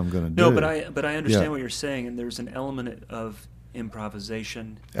for what I'm going to do. No, but I understand what you're saying, and there's an element of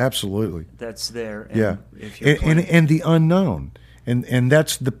improvisation. Absolutely. That's there. And if you're playing, and the unknown, and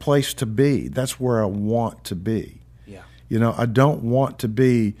that's the place to be. That's where I want to be. Yeah. I don't want to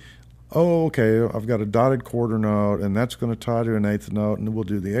be, oh, okay, I've got a dotted quarter note, and that's going to tie to an eighth note, and we'll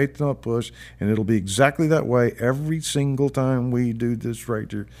do the eighth note push, and it'll be exactly that way every single time we do this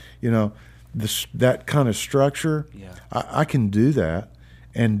right here. That kind of structure, I can do that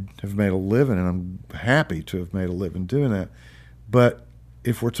and have made a living, and I'm happy to have made a living doing that. But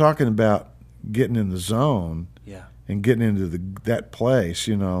if we're talking about getting in the zone and getting into that place,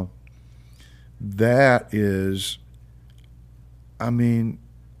 that is, I mean,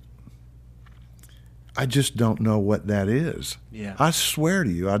 I just don't know what that is. Yeah. I swear to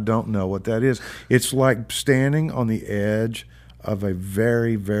you, I don't know what that is. It's like standing on the edge of a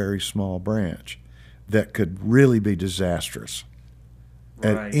very, very small branch that could really be disastrous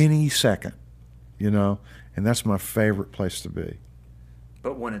at any second, and that's my favorite place to be.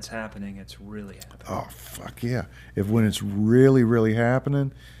 But when it's happening, it's really happening. Oh, fuck yeah. When it's really, really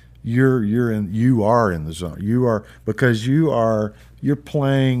happening, you are in the zone. You are, because you're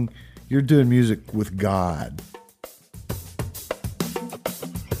playing, you're doing music with God.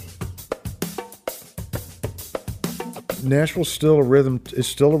 Nashville's still a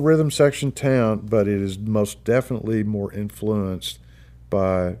rhythm section town, but it is most definitely more influenced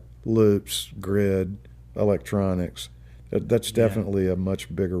by loops, grid, electronics. That's definitely a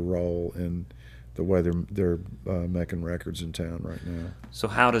much bigger role in the way they're making records in town right now. So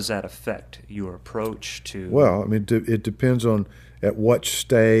how does that affect your approach to? Well, I mean, it depends on at what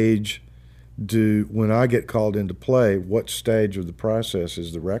stage when I get called into play, what stage of the process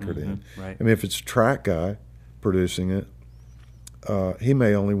is the record in. Right. I mean, if it's a track guy producing it, he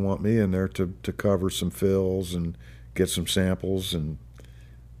may only want me in there to cover some fills and get some samples and,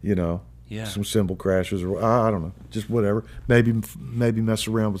 some cymbal crashes, or I don't know, just whatever. Maybe mess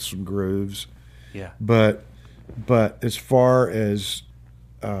around with some grooves. Yeah. But as far as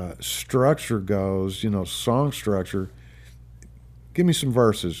structure goes, song structure, give me some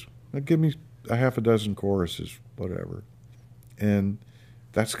verses. Give me a half a dozen choruses, whatever. And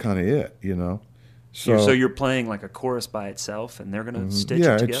that's kind of it, So you're playing like a chorus by itself, and they're going to stitch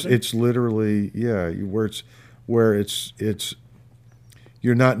it together? Yeah, it's literally, where it's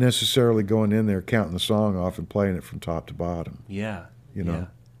you're not necessarily going in there counting the song off and playing it from top to bottom. Yeah. Yeah.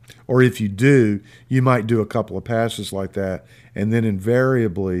 Or if you do, you might do a couple of passes like that, and then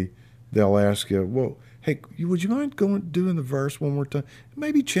invariably they'll ask you, well, hey, would you mind doing the verse one more time?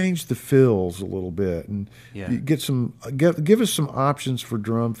 Maybe change the fills a little bit, and give us some options for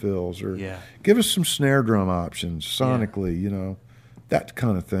drum fills, or give us some snare drum options sonically, that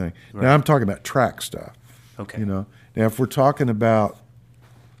kind of thing. Right. Now I'm talking about track stuff. Okay. Now if we're talking about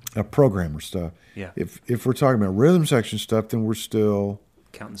programmer stuff, if we're talking about rhythm section stuff, then we're still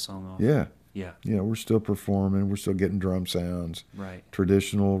counting the song off. Yeah. Yeah. We're still performing. We're still getting drum sounds. Right.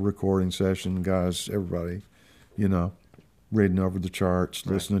 Traditional recording session guys, everybody, reading over the charts,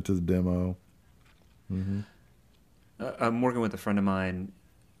 listening to the demo. Mm-hmm. I'm working with a friend of mine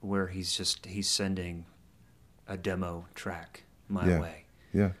where he's sending a demo track my way.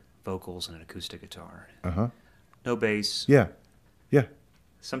 Yeah. Vocals and an acoustic guitar. Uh-huh. No bass. Yeah. Yeah.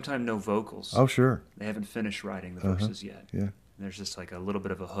 Sometimes no vocals. Oh, sure. They haven't finished writing the verses yet. Yeah. And there's just like a little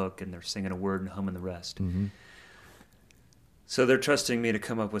bit of a hook, and they're singing a word and humming the rest. Mm-hmm. So they're trusting me to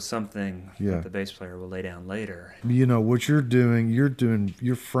come up with something Yeah. that the bass player will lay down later. You know what you're doing.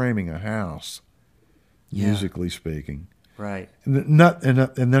 You're framing a house, Yeah. musically speaking. Right. And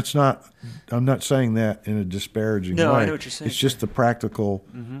that's not. I'm not saying that in a disparaging way. No, I know what you're saying. It's just the practical.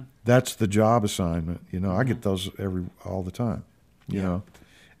 Mm-hmm. That's the job assignment. You know, I get those all the time. You Yeah. know,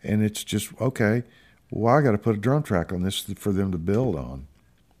 and it's just okay. Well, I got to put a drum track on this for them to build on.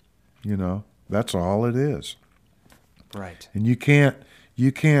 You know, that's all it is. Right. And you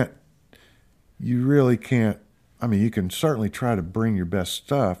really can't. I mean, you can certainly try to bring your best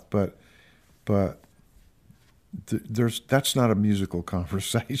stuff, but that's not a musical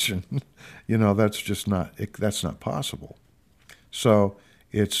conversation. You know, that's just not. That's not possible. So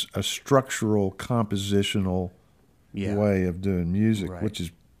it's a structural, compositional Yeah. way of doing music, Right. which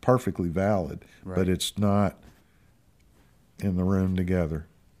is perfectly valid, Right. but it's not in the room together.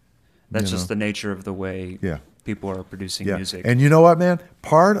 That's you just know. the nature of the way Yeah. people are producing Yeah. music. And you know what, man?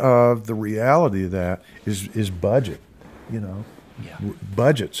 Part of the reality of that is budget. You know, Yeah.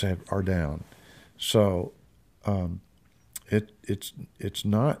 budgets are down, so it's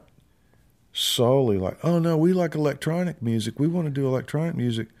not solely like, oh no, we like electronic music. We want to do electronic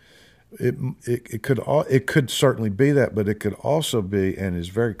music. It could certainly be that, but it could also be, and is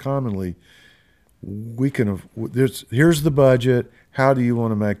very commonly, here's the budget. How do you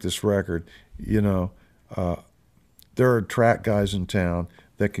want to make this record? You know, there are track guys in town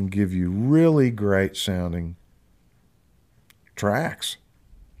that can give you really great sounding tracks,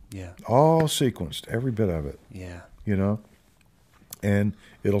 Yeah. all sequenced, every bit of it. Yeah. You know, and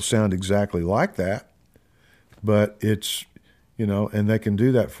it'll sound exactly like that, but it's, you know, and they can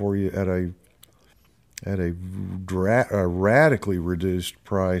do that for you at a radically reduced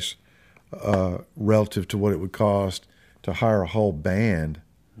price relative to what it would cost to hire a whole band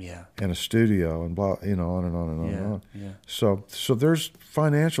Yeah. and a studio and blah, you know, on and on and on and on. Yeah. So there's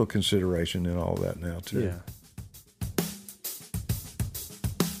financial consideration in all that now too. Yeah.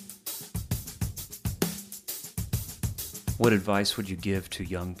 What advice would you give to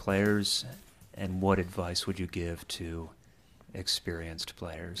young players, and what advice would you give to experienced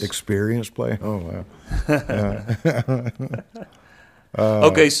players? Experienced play? Oh wow.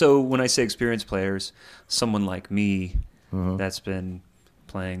 Okay, so when I say experienced players, someone like me Uh-huh. that's been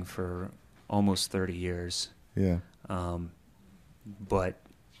playing for almost 30 years, Yeah. but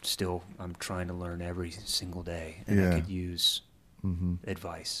still I'm trying to learn every single day, and Yeah. I could use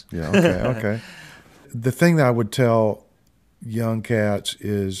advice. Yeah, okay, okay. The thing that I would tell young cats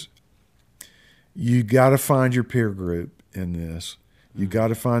is you got to find your peer group in this. You got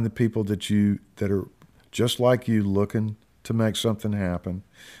to find the people that are just like you, looking to make something happen,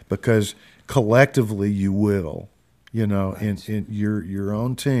 because collectively you will. You know, Right. in your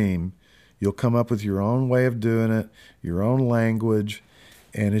own team, you'll come up with your own way of doing it, your own language,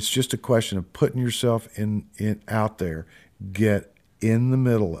 and it's just a question of putting yourself in out there, get in the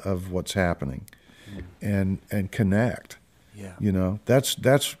middle of what's happening, and connect. Yeah. You know, that's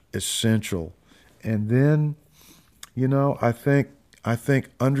essential. And then, you know, I think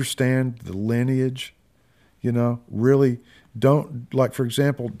understand the lineage. You know, really don't, like, for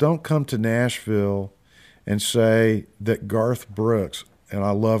example, don't come to Nashville and say that Garth Brooks, and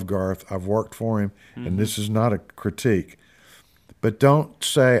I love Garth, I've worked for him, and this is not a critique, but don't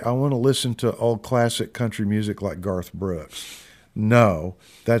say, I want to listen to old classic country music like Garth Brooks. No,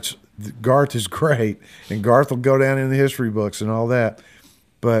 Garth is great, and Garth will go down in the history books and all that,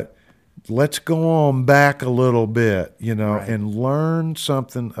 but let's go on back a little bit, you know, Right. and learn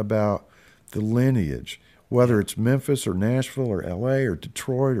something about the lineage, whether it's Memphis or Nashville or L.A. or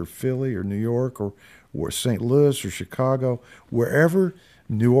Detroit or Philly or New York or St. Louis or Chicago, wherever,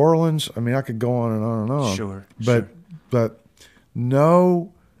 New Orleans. I mean, I could go on and on and on. Sure, But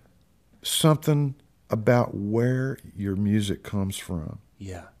know something about where your music comes from.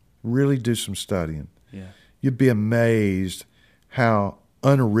 Yeah. Really do some studying. Yeah. You'd be amazed how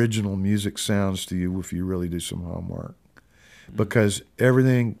unoriginal music sounds to you if you really do some homework. Because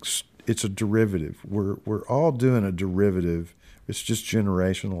it's a derivative. We're all doing a derivative. It's just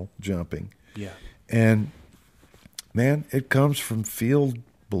generational jumping. Yeah. And man, it comes from field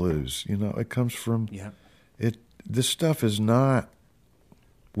blues. You know, it comes from Yeah. This stuff is not.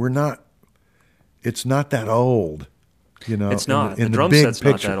 It's not that old. You know, It's not. in the drum big set's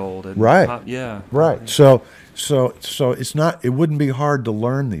picture. not that old. And Right. yeah. Right. So it's not. It wouldn't be hard to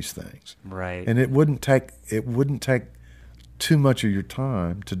learn these things, Right. and it wouldn't take too much of your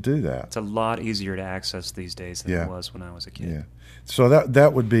time to do that. It's a lot easier to access these days than it was when I was a kid. Yeah. So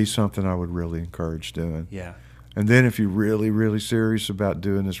that would be something I would really encourage doing. Yeah. And then if you're really, really serious about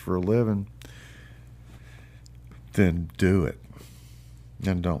doing this for a living, then do it.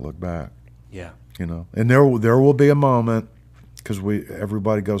 And don't look back. Yeah. You know. And there will be a moment, because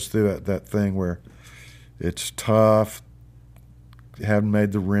everybody goes through that thing where it's tough, haven't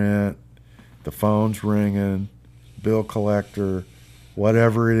made the rent, the phone's ringing, bill collector,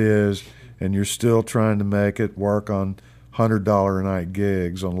 whatever it is, and you're still trying to make it work on $100 a night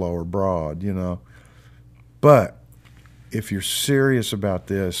gigs on Lower Broad, you know. But if you're serious about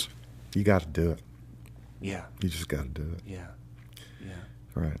this, you got to do it. Yeah. You just got to do it. Yeah. Yeah.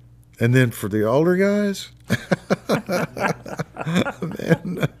 Right. And then for the older guys,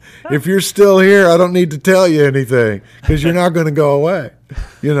 man, if you're still here, I don't need to tell you anything, because you're not going to go away.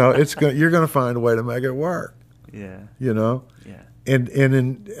 You know, you're going to find a way to make it work. Yeah. You know. Yeah. And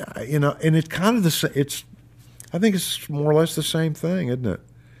it's kind of I think it's more or less the same thing, isn't it?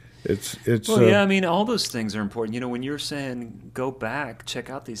 It's well, yeah. I mean, all those things are important. You know, when you're saying go back, check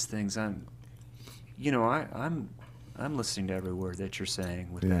out these things, I'm listening to every word that you're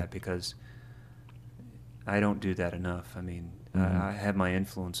saying with that, because I don't do that enough. I mean, I have my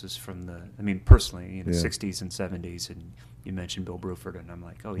influences from personally, 60s and 70s, and you mentioned Bill Bruford, and I'm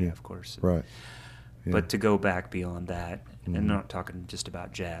like, oh yeah, of course. Right. Yeah. But to go back beyond that, and not talking just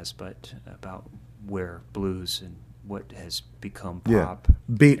about jazz, but about where blues and what has become pop.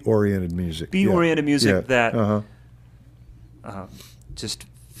 Beat-oriented music. Beat-oriented music that Uh-huh. Just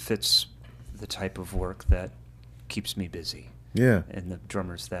fits the type of work that keeps me busy. Yeah. And the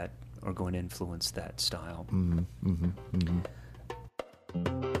drummers that are going to influence that style. Mm-hmm. Mm-hmm. Mm-hmm.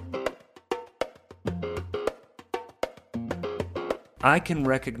 I can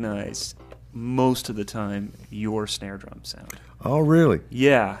recognize most of the time your snare drum sound. Oh, really?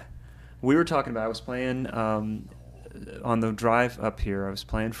 Yeah. We were talking about, I was playing on the drive up here, I was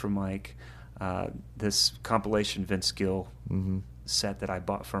playing for Mike this compilation Vince Gill set that I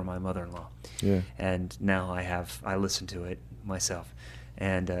bought for my mother-in-law. Yeah. And now I listen to it myself.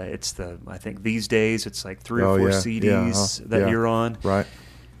 And it's I think these days it's like 3 or 4 CDs that you're on. Right.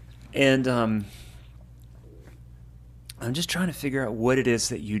 And I'm just trying to figure out what it is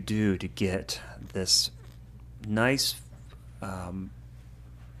that you do to get this nice,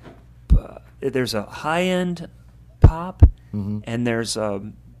 there's a high-end pop, and there's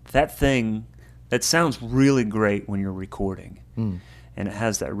that thing that sounds really great when you're recording. And it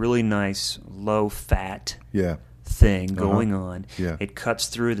has that really nice low-fat thing going on. Yeah. It cuts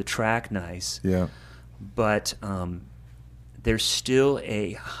through the track nice. Yeah. But there's still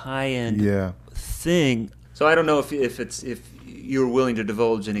a high-end thing. So I don't know if you're willing to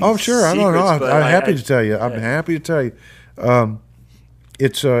divulge any. Oh, sure. I don't know. I'm happy to tell you. I'm Yeah. happy to tell you.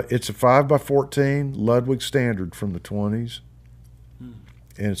 It's a 5x14 Ludwig Standard from the 20s, and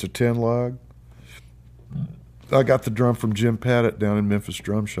it's a 10 lug. I got the drum from Jim Pettit down in Memphis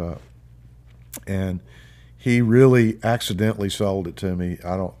Drum Shop, and he really accidentally sold it to me.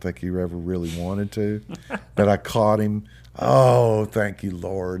 I don't think he ever really wanted to, but I caught him. Oh, thank you,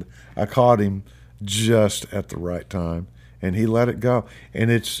 Lord! I caught him just at the right time, and he let it go.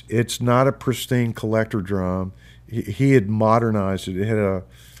 And it's not a pristine collector drum. He had modernized it. It had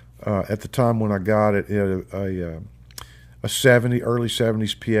at the time when I got it, it had a early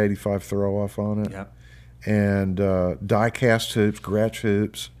 70s P85 throw off on it. Yep. And die-cast hoops, Gretsch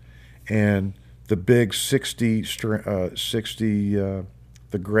hoops, and the big 60 the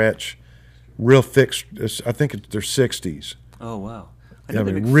Gretsch, real thick. I think they're 60s. Oh wow! I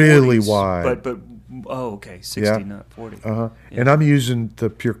mean, really 40s, wide. But okay, 60, not 40. Yeah. And I'm using the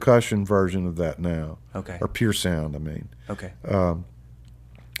percussion version of that now. Okay. Or Pure Sound, I mean. Okay. And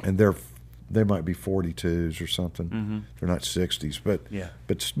they might be 42s or something. They're not 60s, but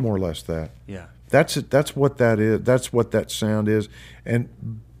it's more or less that. Yeah. That's it. That's what that is. That's what that sound is. And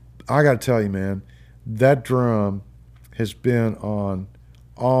I got to tell you, man, that drum has been on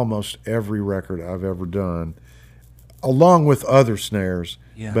almost every record I've ever done, along with other snares.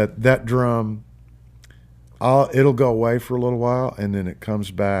 Yeah. But that drum, it'll go away for a little while, and then it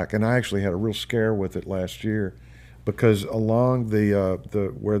comes back. And I actually had a real scare with it last year, because along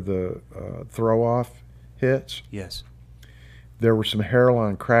where the throw off hits, Yes. there were some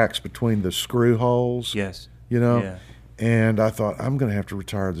hairline cracks between the screw holes. Yes. You know? Yeah. And I thought, I'm going to have to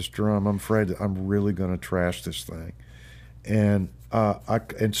retire this drum. I'm afraid that I'm really going to trash this thing. And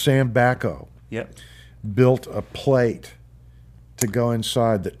Sam Bacco built a plate to go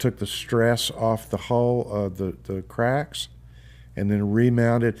inside that took the stress off the hole, the cracks, and then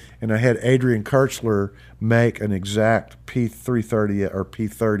remounted. And I had Adrian Kirchler make an exact P338 or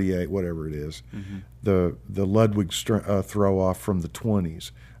P38, whatever it is, the Ludwig throw off from the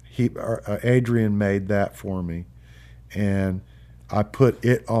 20s. Adrian made that for me, and I put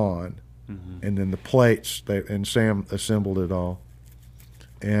it on, and then the plates, and Sam assembled it all.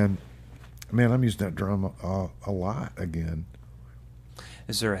 And man, I'm using that drum a lot again.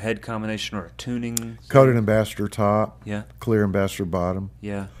 Is there a head combination or a tuning? Coated Ambassador top, Yeah. clear Ambassador bottom.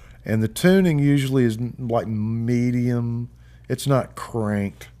 Yeah. And the tuning usually is like medium. It's not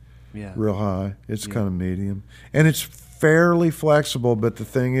cranked Yeah. real high. It's Yeah. kind of medium. And it's fairly flexible, but the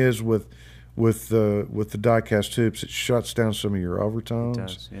thing is with the die-cast tubes, it shuts down some of your overtones. It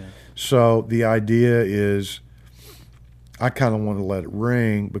does, yeah. So the idea is I kind of want to let it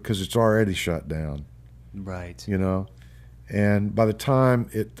ring because it's already shut down, Right. you know? And by the time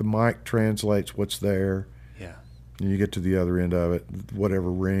the mic translates what's there, Yeah. and you get to the other end of it, whatever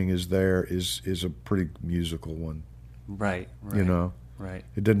ring is there is a pretty musical one, Right. Right. you know? Right.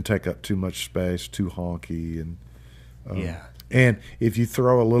 It doesn't take up too much space, too honky, and Yeah. and if you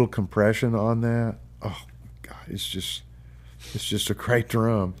throw a little compression on that, oh God, it's just a great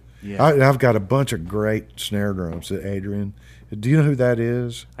drum. Yeah. I've got a bunch of great snare drums that Adrian. Do you know who that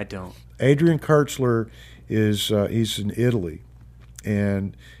is? I don't. Adrian Kirchler is he's in Italy,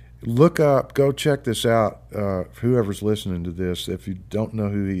 and go check this out. Whoever's listening to this, if you don't know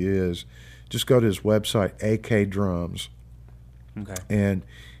who he is, just go to his website, AK Drums, Okay. and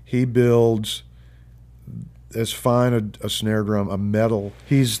he builds as fine a snare drum, a metal.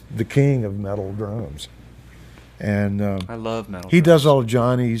 He's the king of metal drums, and I love metal. he drums. does all of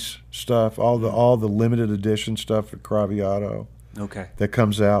Johnny's stuff, all the limited edition stuff at Craviotto Okay. that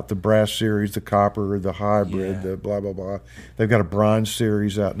comes out, the brass series, the copper, the hybrid, Yeah. the blah blah blah. They've got a bronze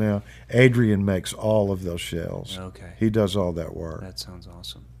series out now. Adrian makes all of those shells. Okay. He does all that work. That sounds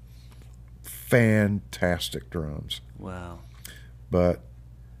awesome. Fantastic drums, Wow. but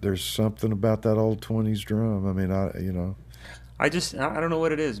there's something about that old 20s drum. I mean, I don't know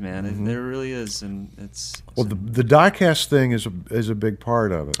what it is, man. There really is, and it's well, the die-cast thing is a big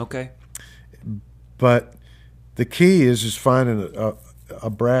part of it. okay. But the key is finding a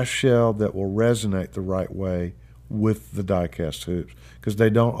brass shell that will resonate the right way with the die-cast tubes, because they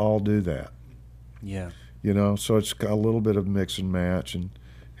don't all do that, Yeah. you know. So it's got a little bit of mix and match and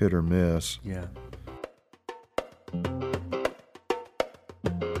hit or miss. Yeah.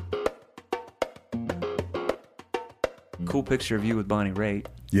 Cool picture of you with Bonnie Raitt.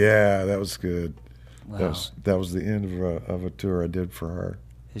 Yeah, that was good. Wow. That was the end of a tour I did for her.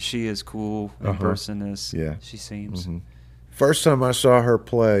 Is she as cool in Uh-huh. person as Yeah. she seems? First time I saw her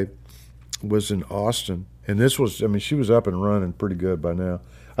play was in Austin, and she was up and running pretty good by now.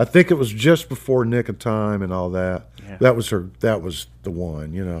 I think it was just before Nick of Time and all that. Yeah. That was the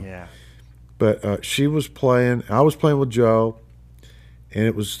one, you know. Yeah. But she was playing. I was playing with Joe, and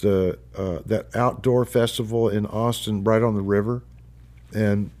it was that outdoor festival in Austin, right on the river,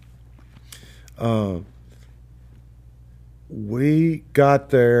 and we got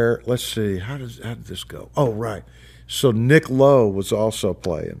there. Let's see, how did this go? Oh, right. So Nick Lowe was also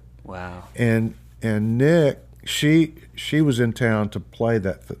playing, Wow. and Nick, she was in town to play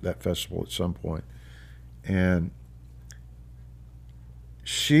that festival at some point, and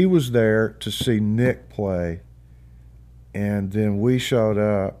she was there to see Nick play, and then we showed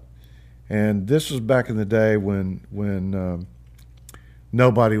up, and this was back in the day when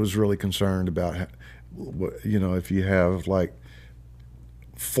nobody was really concerned about, you know, if you have like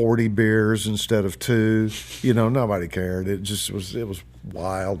 40 beers instead of 2, you know, nobody cared. It was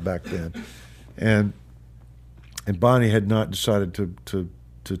wild back then, and Bonnie had not decided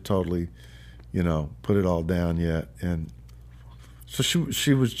to totally, you know, put it all down yet, and so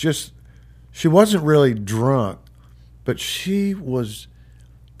she wasn't really drunk, but she was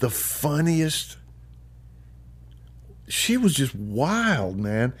the funniest. She was just wild,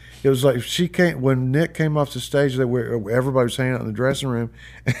 man. It was like when Nick came off the stage, everybody was hanging out in the dressing room,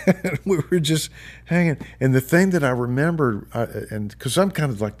 and we were just hanging. And the thing that I remember, and because I'm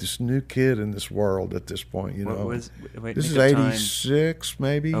kind of like this new kid in this world at this point, you know. Wait, this is Nick of Time. 86,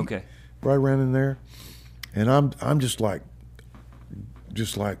 maybe. Okay. Right around in there, and I'm just like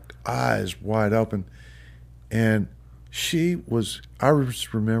eyes wide open, and I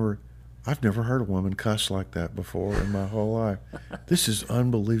just remember, I've never heard a woman cuss like that before in my whole life. This is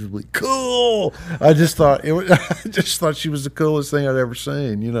unbelievably cool. I just thought she was the coolest thing I'd ever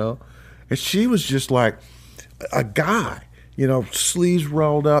seen, you know. And she was just like a guy, you know, sleeves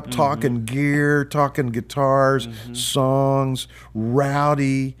rolled up, talking gear, talking guitars, songs,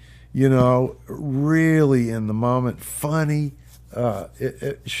 rowdy, you know, really in the moment, funny,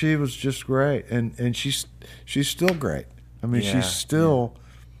 she was just great, and she's still great. I mean, Yeah, she's still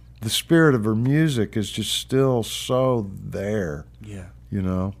the spirit of her music is just still so there. Yeah. You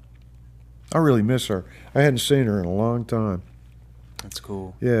know, I really miss her. I hadn't seen her in a long time. That's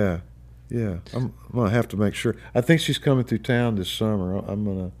cool. Yeah. I'm gonna have to make sure. I think she's coming through town this summer.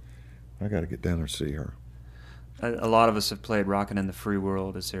 I got to get down there and see her. A lot of us have played Rockin' in the Free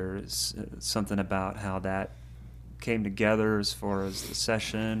World. Is there something about how that came together as far as the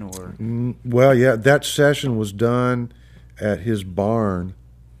session, or? Well, yeah, that session was done at his barn,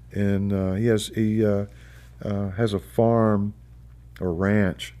 and he has a farm or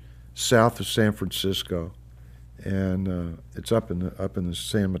ranch south of San Francisco, and it's up in the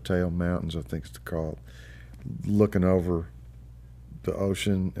San Mateo Mountains, I think it's called, looking over the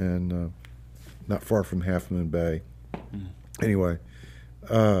ocean and not far from Half Moon Bay. Anyway,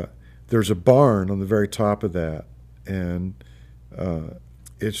 there's a barn on the very top of that, and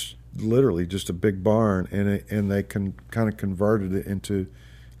it's literally just a big barn, and they kind of converted it into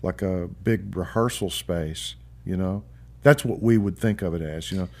like a big rehearsal space. You know, that's what we would think of it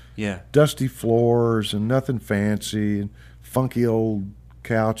as. You know, Yeah. dusty floors and nothing fancy, and funky old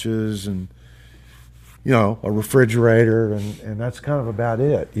couches, and you know, a refrigerator, and that's kind of about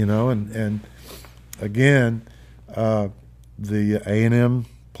it. You know, and again, the A&M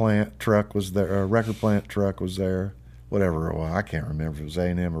plant truck was there, record plant truck was there, whatever. Well, I can't remember if it was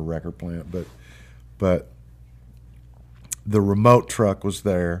A&M or record plant, but the remote truck was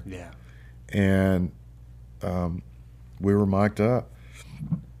there, Yeah. and we were mic'd up.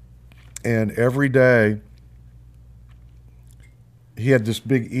 And every day, he had this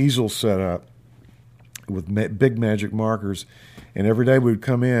big easel set up with big magic markers, and every day we would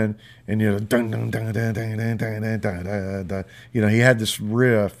come in, and you know, dun, dun, dun, dun, dun, dun, dun, dun, dun, dun, dun. You know, he had this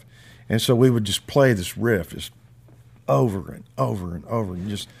riff, and so we would just play this riff just over and over and over,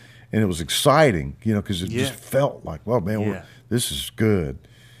 and it was exciting, you know, because it just felt like, well, man, this is good.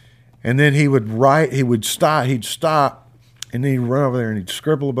 And then he would stop, and then he'd run over there and he'd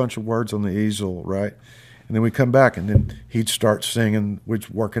scribble a bunch of words on the easel, right? And then we'd come back, and then he'd start singing,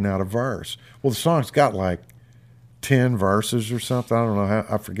 working out a verse. Well, the song's got like 10 verses or something. I don't know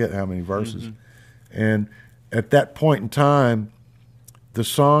I forget how many verses. Mm-hmm. And at that point in time, the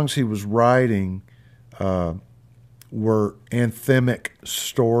songs he was writing were anthemic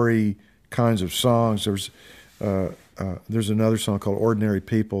story kinds of songs. There's another song called "Ordinary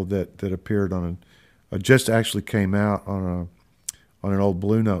People" that appeared on just actually came out on an old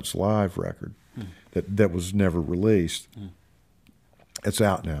Blue Notes live record that was never released. It's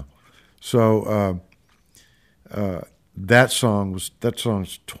out now. So that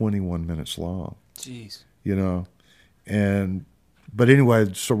song's 21 minutes long. Jeez. You know, but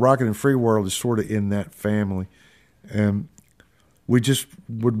anyway, so Rockin' in Free World is sort of in that family, and we just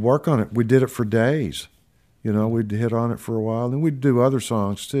would work on it. We did it for days. You know, we'd hit on it for a while, and we'd do other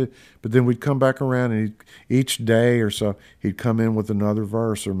songs too. But then we'd come back around, and each day or so, he'd come in with another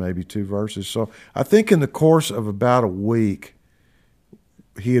verse or maybe two verses. So I think in the course of about a week,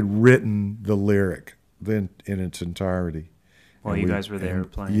 he had written the lyric then in its entirety. While you guys were there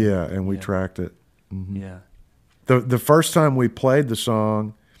playing. Yeah, and we tracked it. Mm-hmm. Yeah. The first time we played the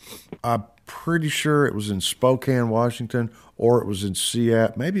song, I'm pretty sure it was in Spokane, Washington, or it was in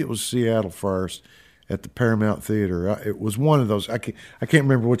Seattle. Maybe it was Seattle first. At the Paramount Theater. It was one of those. I can't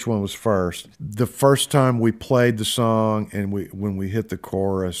remember which one was first. The first time we played the song, and when we hit the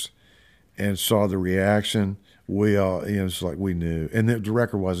chorus and saw the reaction, we all, you know, it's like we knew. And the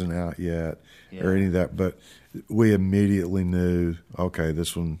record wasn't out yet or any of that, but we immediately knew, okay,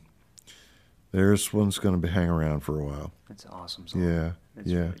 this one's going to hang around for a while. That's an awesome song. Yeah. That's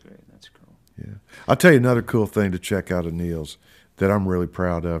really great. That's cool. Yeah. I'll tell you another cool thing to check out of Neil's that I'm really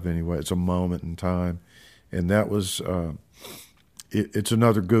proud of anyway. It's a moment in time. And that was, it's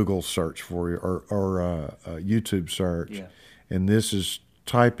another Google search for you or a YouTube search. Yeah. And this is,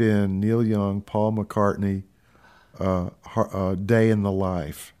 type in Neil Young, Paul McCartney, Day in the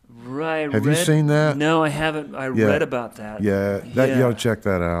Life. Right. Have you seen that? No, I haven't. I read about that. Yeah. You ought to check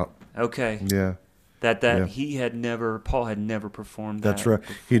that out. Okay. Yeah. Paul had never performed that. That's right.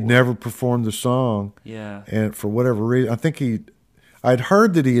 Before. He'd never performed the song. Yeah. And for whatever reason, I think I'd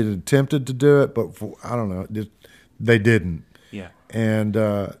heard that he had attempted to do it, but I don't know, they didn't. Yeah. And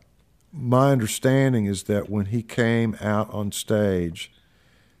my understanding is that when he came out on stage,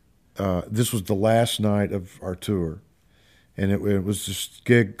 this was the last night of our tour, and it was this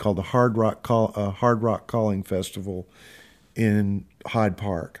gig called the Hard Rock Calling Festival in Hyde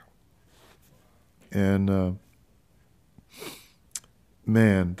Park. And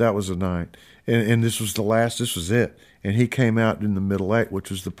man, that was a night. And this was it. and he came out in the middle eight, which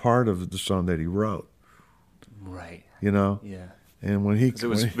was the part of the song that he wrote. Right. You know. Yeah. And when he, 'Cause it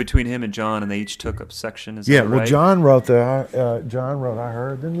was when he- between him and John, and they each took a section. Is yeah, that well, right? John wrote I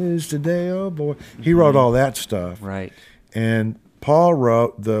heard the news today, oh boy. He wrote all that stuff. Right. And Paul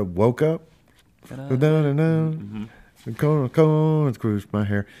wrote the Woke Up. Mm-hmm. It's cruise my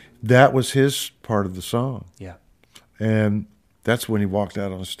hair. That was his part of the song. Yeah. And that's when he walked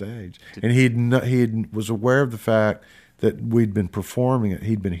out on stage. And he was aware of the fact that we'd been performing it.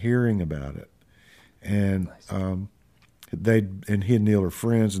 He'd been hearing about it. And he and Neil are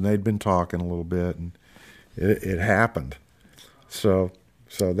friends, and they'd been talking a little bit, and it happened. So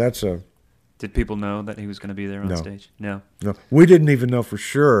that's a... Did people know that he was going to be there on No. stage? No. No, we didn't even know for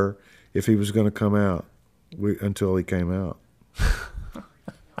sure if he was going to come out until he came out.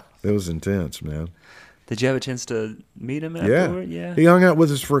 It was intense, man. Did you have a chance to meet him Yeah. afterward? Yeah. He hung out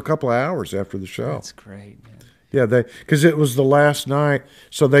with us for a couple of hours after the show. That's great, man. Yeah, because it was the last night,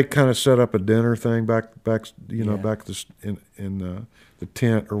 so they kind of set up a dinner thing back, Yeah. back in the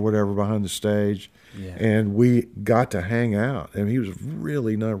tent or whatever behind the stage, Yeah. and we got to hang out. And he was a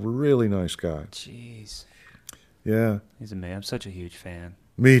really nice guy. Jeez. Yeah, He's amazing. I'm such a huge fan.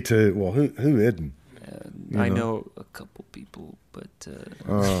 me too. Well, who isn't? I know. know a couple people, but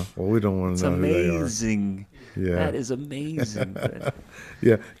Well, we don't want it's to know who they are. amazing. Yeah. That is amazing. But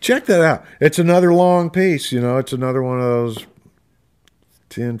Yeah, check that out. It's another long piece, It's another one of those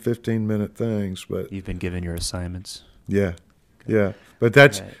 10, 15-minute things, but you've been given your assignments. yeah. But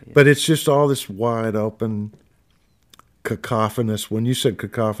Right, yeah. but it's just all this wide open cacophonous. When you said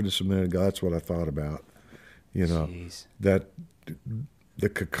cacophonous a minute ago, that's what I thought about. Jeez. That the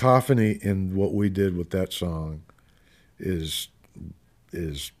cacophony in what we did with that song is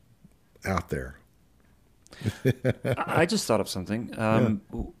out there. I just thought of something.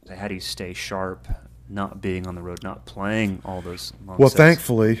 How do you stay sharp, not being on the road, not playing all those long Well, sets?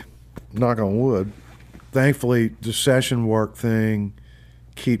 thankfully, knock on wood, thankfully the session work thing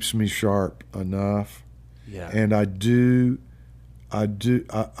keeps me sharp enough. Yeah. And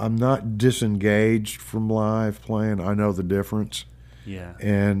I'm not disengaged from live playing. I know the difference. Yeah.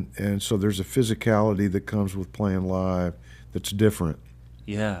 And so there's a physicality that comes with playing live that's different.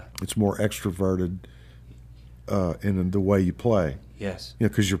 Yeah. It's more extroverted in the way you play. Yes.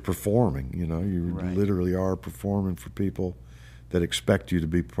 Because you're performing. You Right. literally are performing for people that expect you to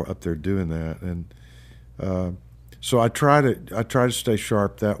be up there doing that. And so I try to stay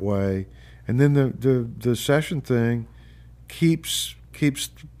sharp that way. And then the session thing keeps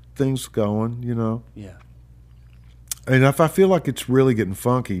things going. Yeah. And if I feel like it's really getting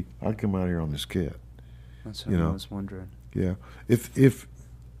funky, I'd come out here on this kit. That's what I was wondering. Yeah. If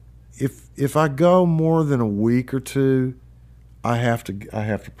I go more than a week or two, I have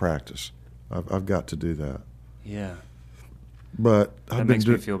to practice. I've got to do that. Yeah. But That makes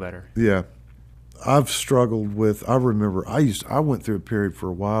me feel better. Yeah. I've struggled with. I remember I went through a period for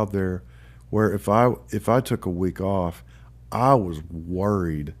a while there where if I took a week off, I was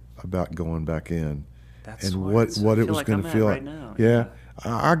worried about going back in. That's and why what I it feel was like going I'm to at feel right like. now. Yeah.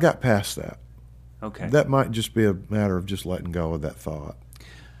 I got past that. Okay. That might just be a matter of just letting go of that thought.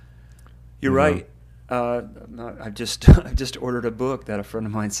 You're you right. I've just ordered a book that a friend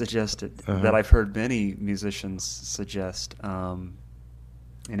of mine suggested that I've heard many musicians suggest, and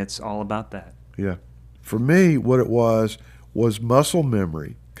it's all about that. Yeah. For me, what it was muscle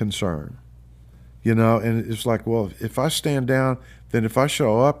memory concern. And it's like, well, if I stand down, then if I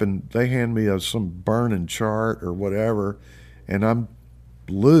show up and they hand me some burning chart or whatever, and I'm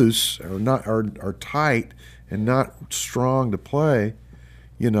loose or not or tight and not strong to play,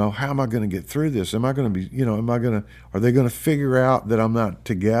 how am I going to get through this? Am I going to be, are they going to figure out that I'm not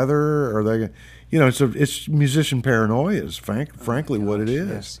together? Or are they, it's musician paranoia is frankly what it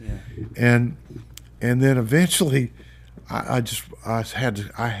is. Yes, yeah. And then eventually I had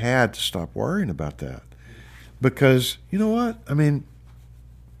to stop worrying about that, because you know what? I mean,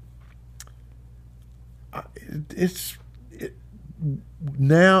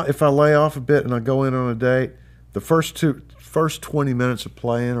 now if I lay off a bit and I go in on a date, the first 20 minutes of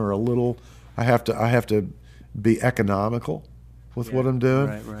playing are a little. I have to be economical with what I'm doing,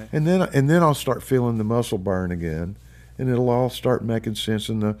 right. and then I'll start feeling the muscle burn again, and it'll all start making sense,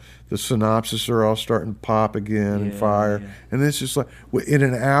 and the synopsis are all starting to pop again and fire, and it's just like in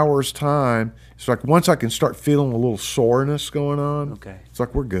an hour's time, it's like once I can start feeling a little soreness going on, Okay. it's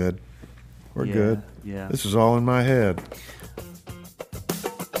like we're good, we're good. Yeah. This is all in my head.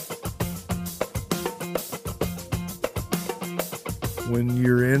 When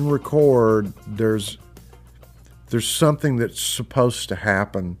you're in record, there's something that's supposed to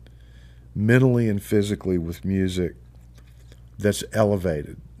happen mentally and physically with music that's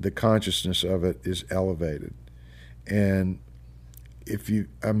elevated. The consciousness of it is elevated. And if you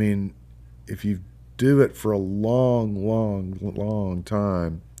do it for a long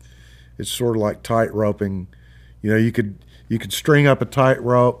time, it's sort of like tight roping. You could string up a tight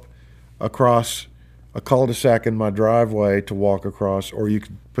rope across a cul-de-sac in my driveway to walk across, or you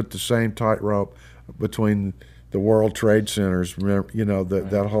could put the same tight rope between the World Trade Centers, remember,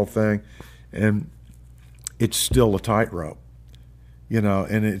 that whole thing, and it's still a tightrope,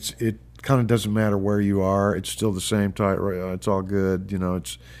 and it kind of doesn't matter where you are. It's still the same tightrope. It's all good,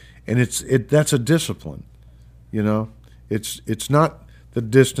 that's a discipline, It's not the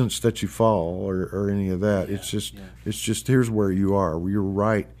distance that you fall or any of that. Yeah, it's just here's where you are. You're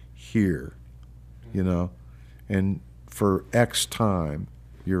right here, and for X time,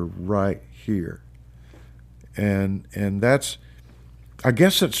 you're right here. And that's, I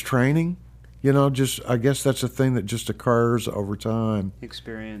guess that's training, I guess that's a thing that just occurs over time.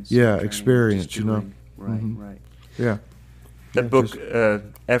 Experience. Yeah, experience, Right, Mm-hmm. right. Yeah. That book,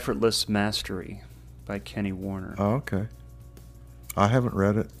 Effortless Mastery by Kenny Warner. Oh, okay. I haven't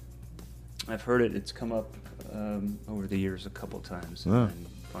read it. I've heard it. It's come up over the years a couple times. Oh. And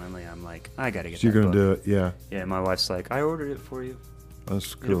finally I'm like, I got to get so that you're going book. to do it, yeah. Yeah, my wife's like, I ordered it for you.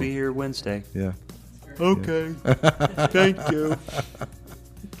 That's cool. It'll be here Wednesday. Yeah. Okay. Thank you.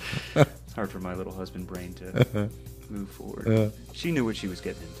 It's hard for my little husband brain to move forward. She knew what she was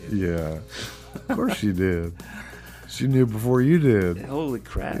getting into. Yeah. Of course she did. She knew before you did. Holy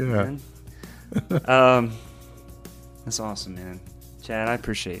crap, Yeah. man. That's awesome, man. Chad, I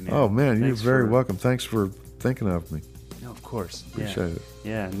appreciate it, man. Oh, man, you're Thanks very for- welcome. Thanks for thinking of me. No, of course. Appreciate it.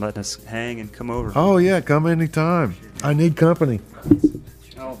 Yeah, and letting us hang and come over. Oh, yeah, come anytime. I need company.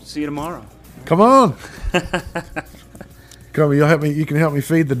 I'll see you tomorrow. Come on. Come, you can help me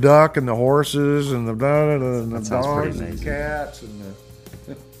feed the duck and the horses and the That sounds pretty dogs and the amazing. cats and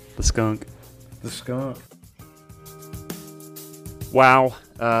The skunk. the skunk. Wow.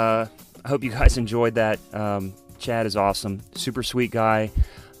 I hope you guys enjoyed that. Chad is awesome. Super sweet guy.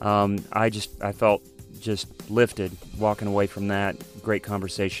 I felt just lifted walking away from that. Great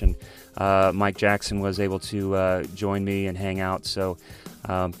conversation. Mike Jackson was able to join me and hang out, so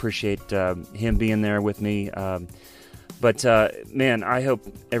appreciate him being there with me. But man, I hope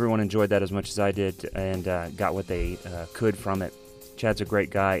everyone enjoyed that as much as I did and got what they could from it. Chad's a great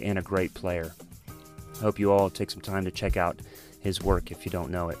guy and a great player. I hope you all take some time to check out his work if you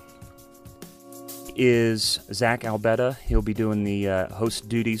don't know it. Is Zach Albetta. He'll be doing the host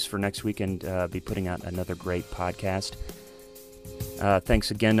duties for next week and be putting out another great podcast.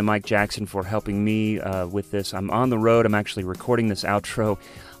 Thanks again to Mike Jackson for helping me with this. I'm on the road. I'm actually recording this outro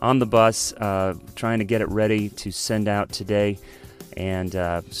on the bus, trying to get it ready to send out today. And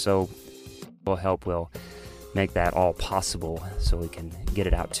so help will make that all possible so we can get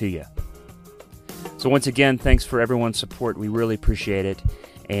it out to you. So once again, thanks for everyone's support. We really appreciate it.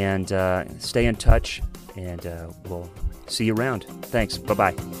 And stay in touch, and we'll see you around. Thanks.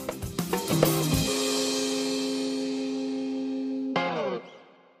 Bye-bye.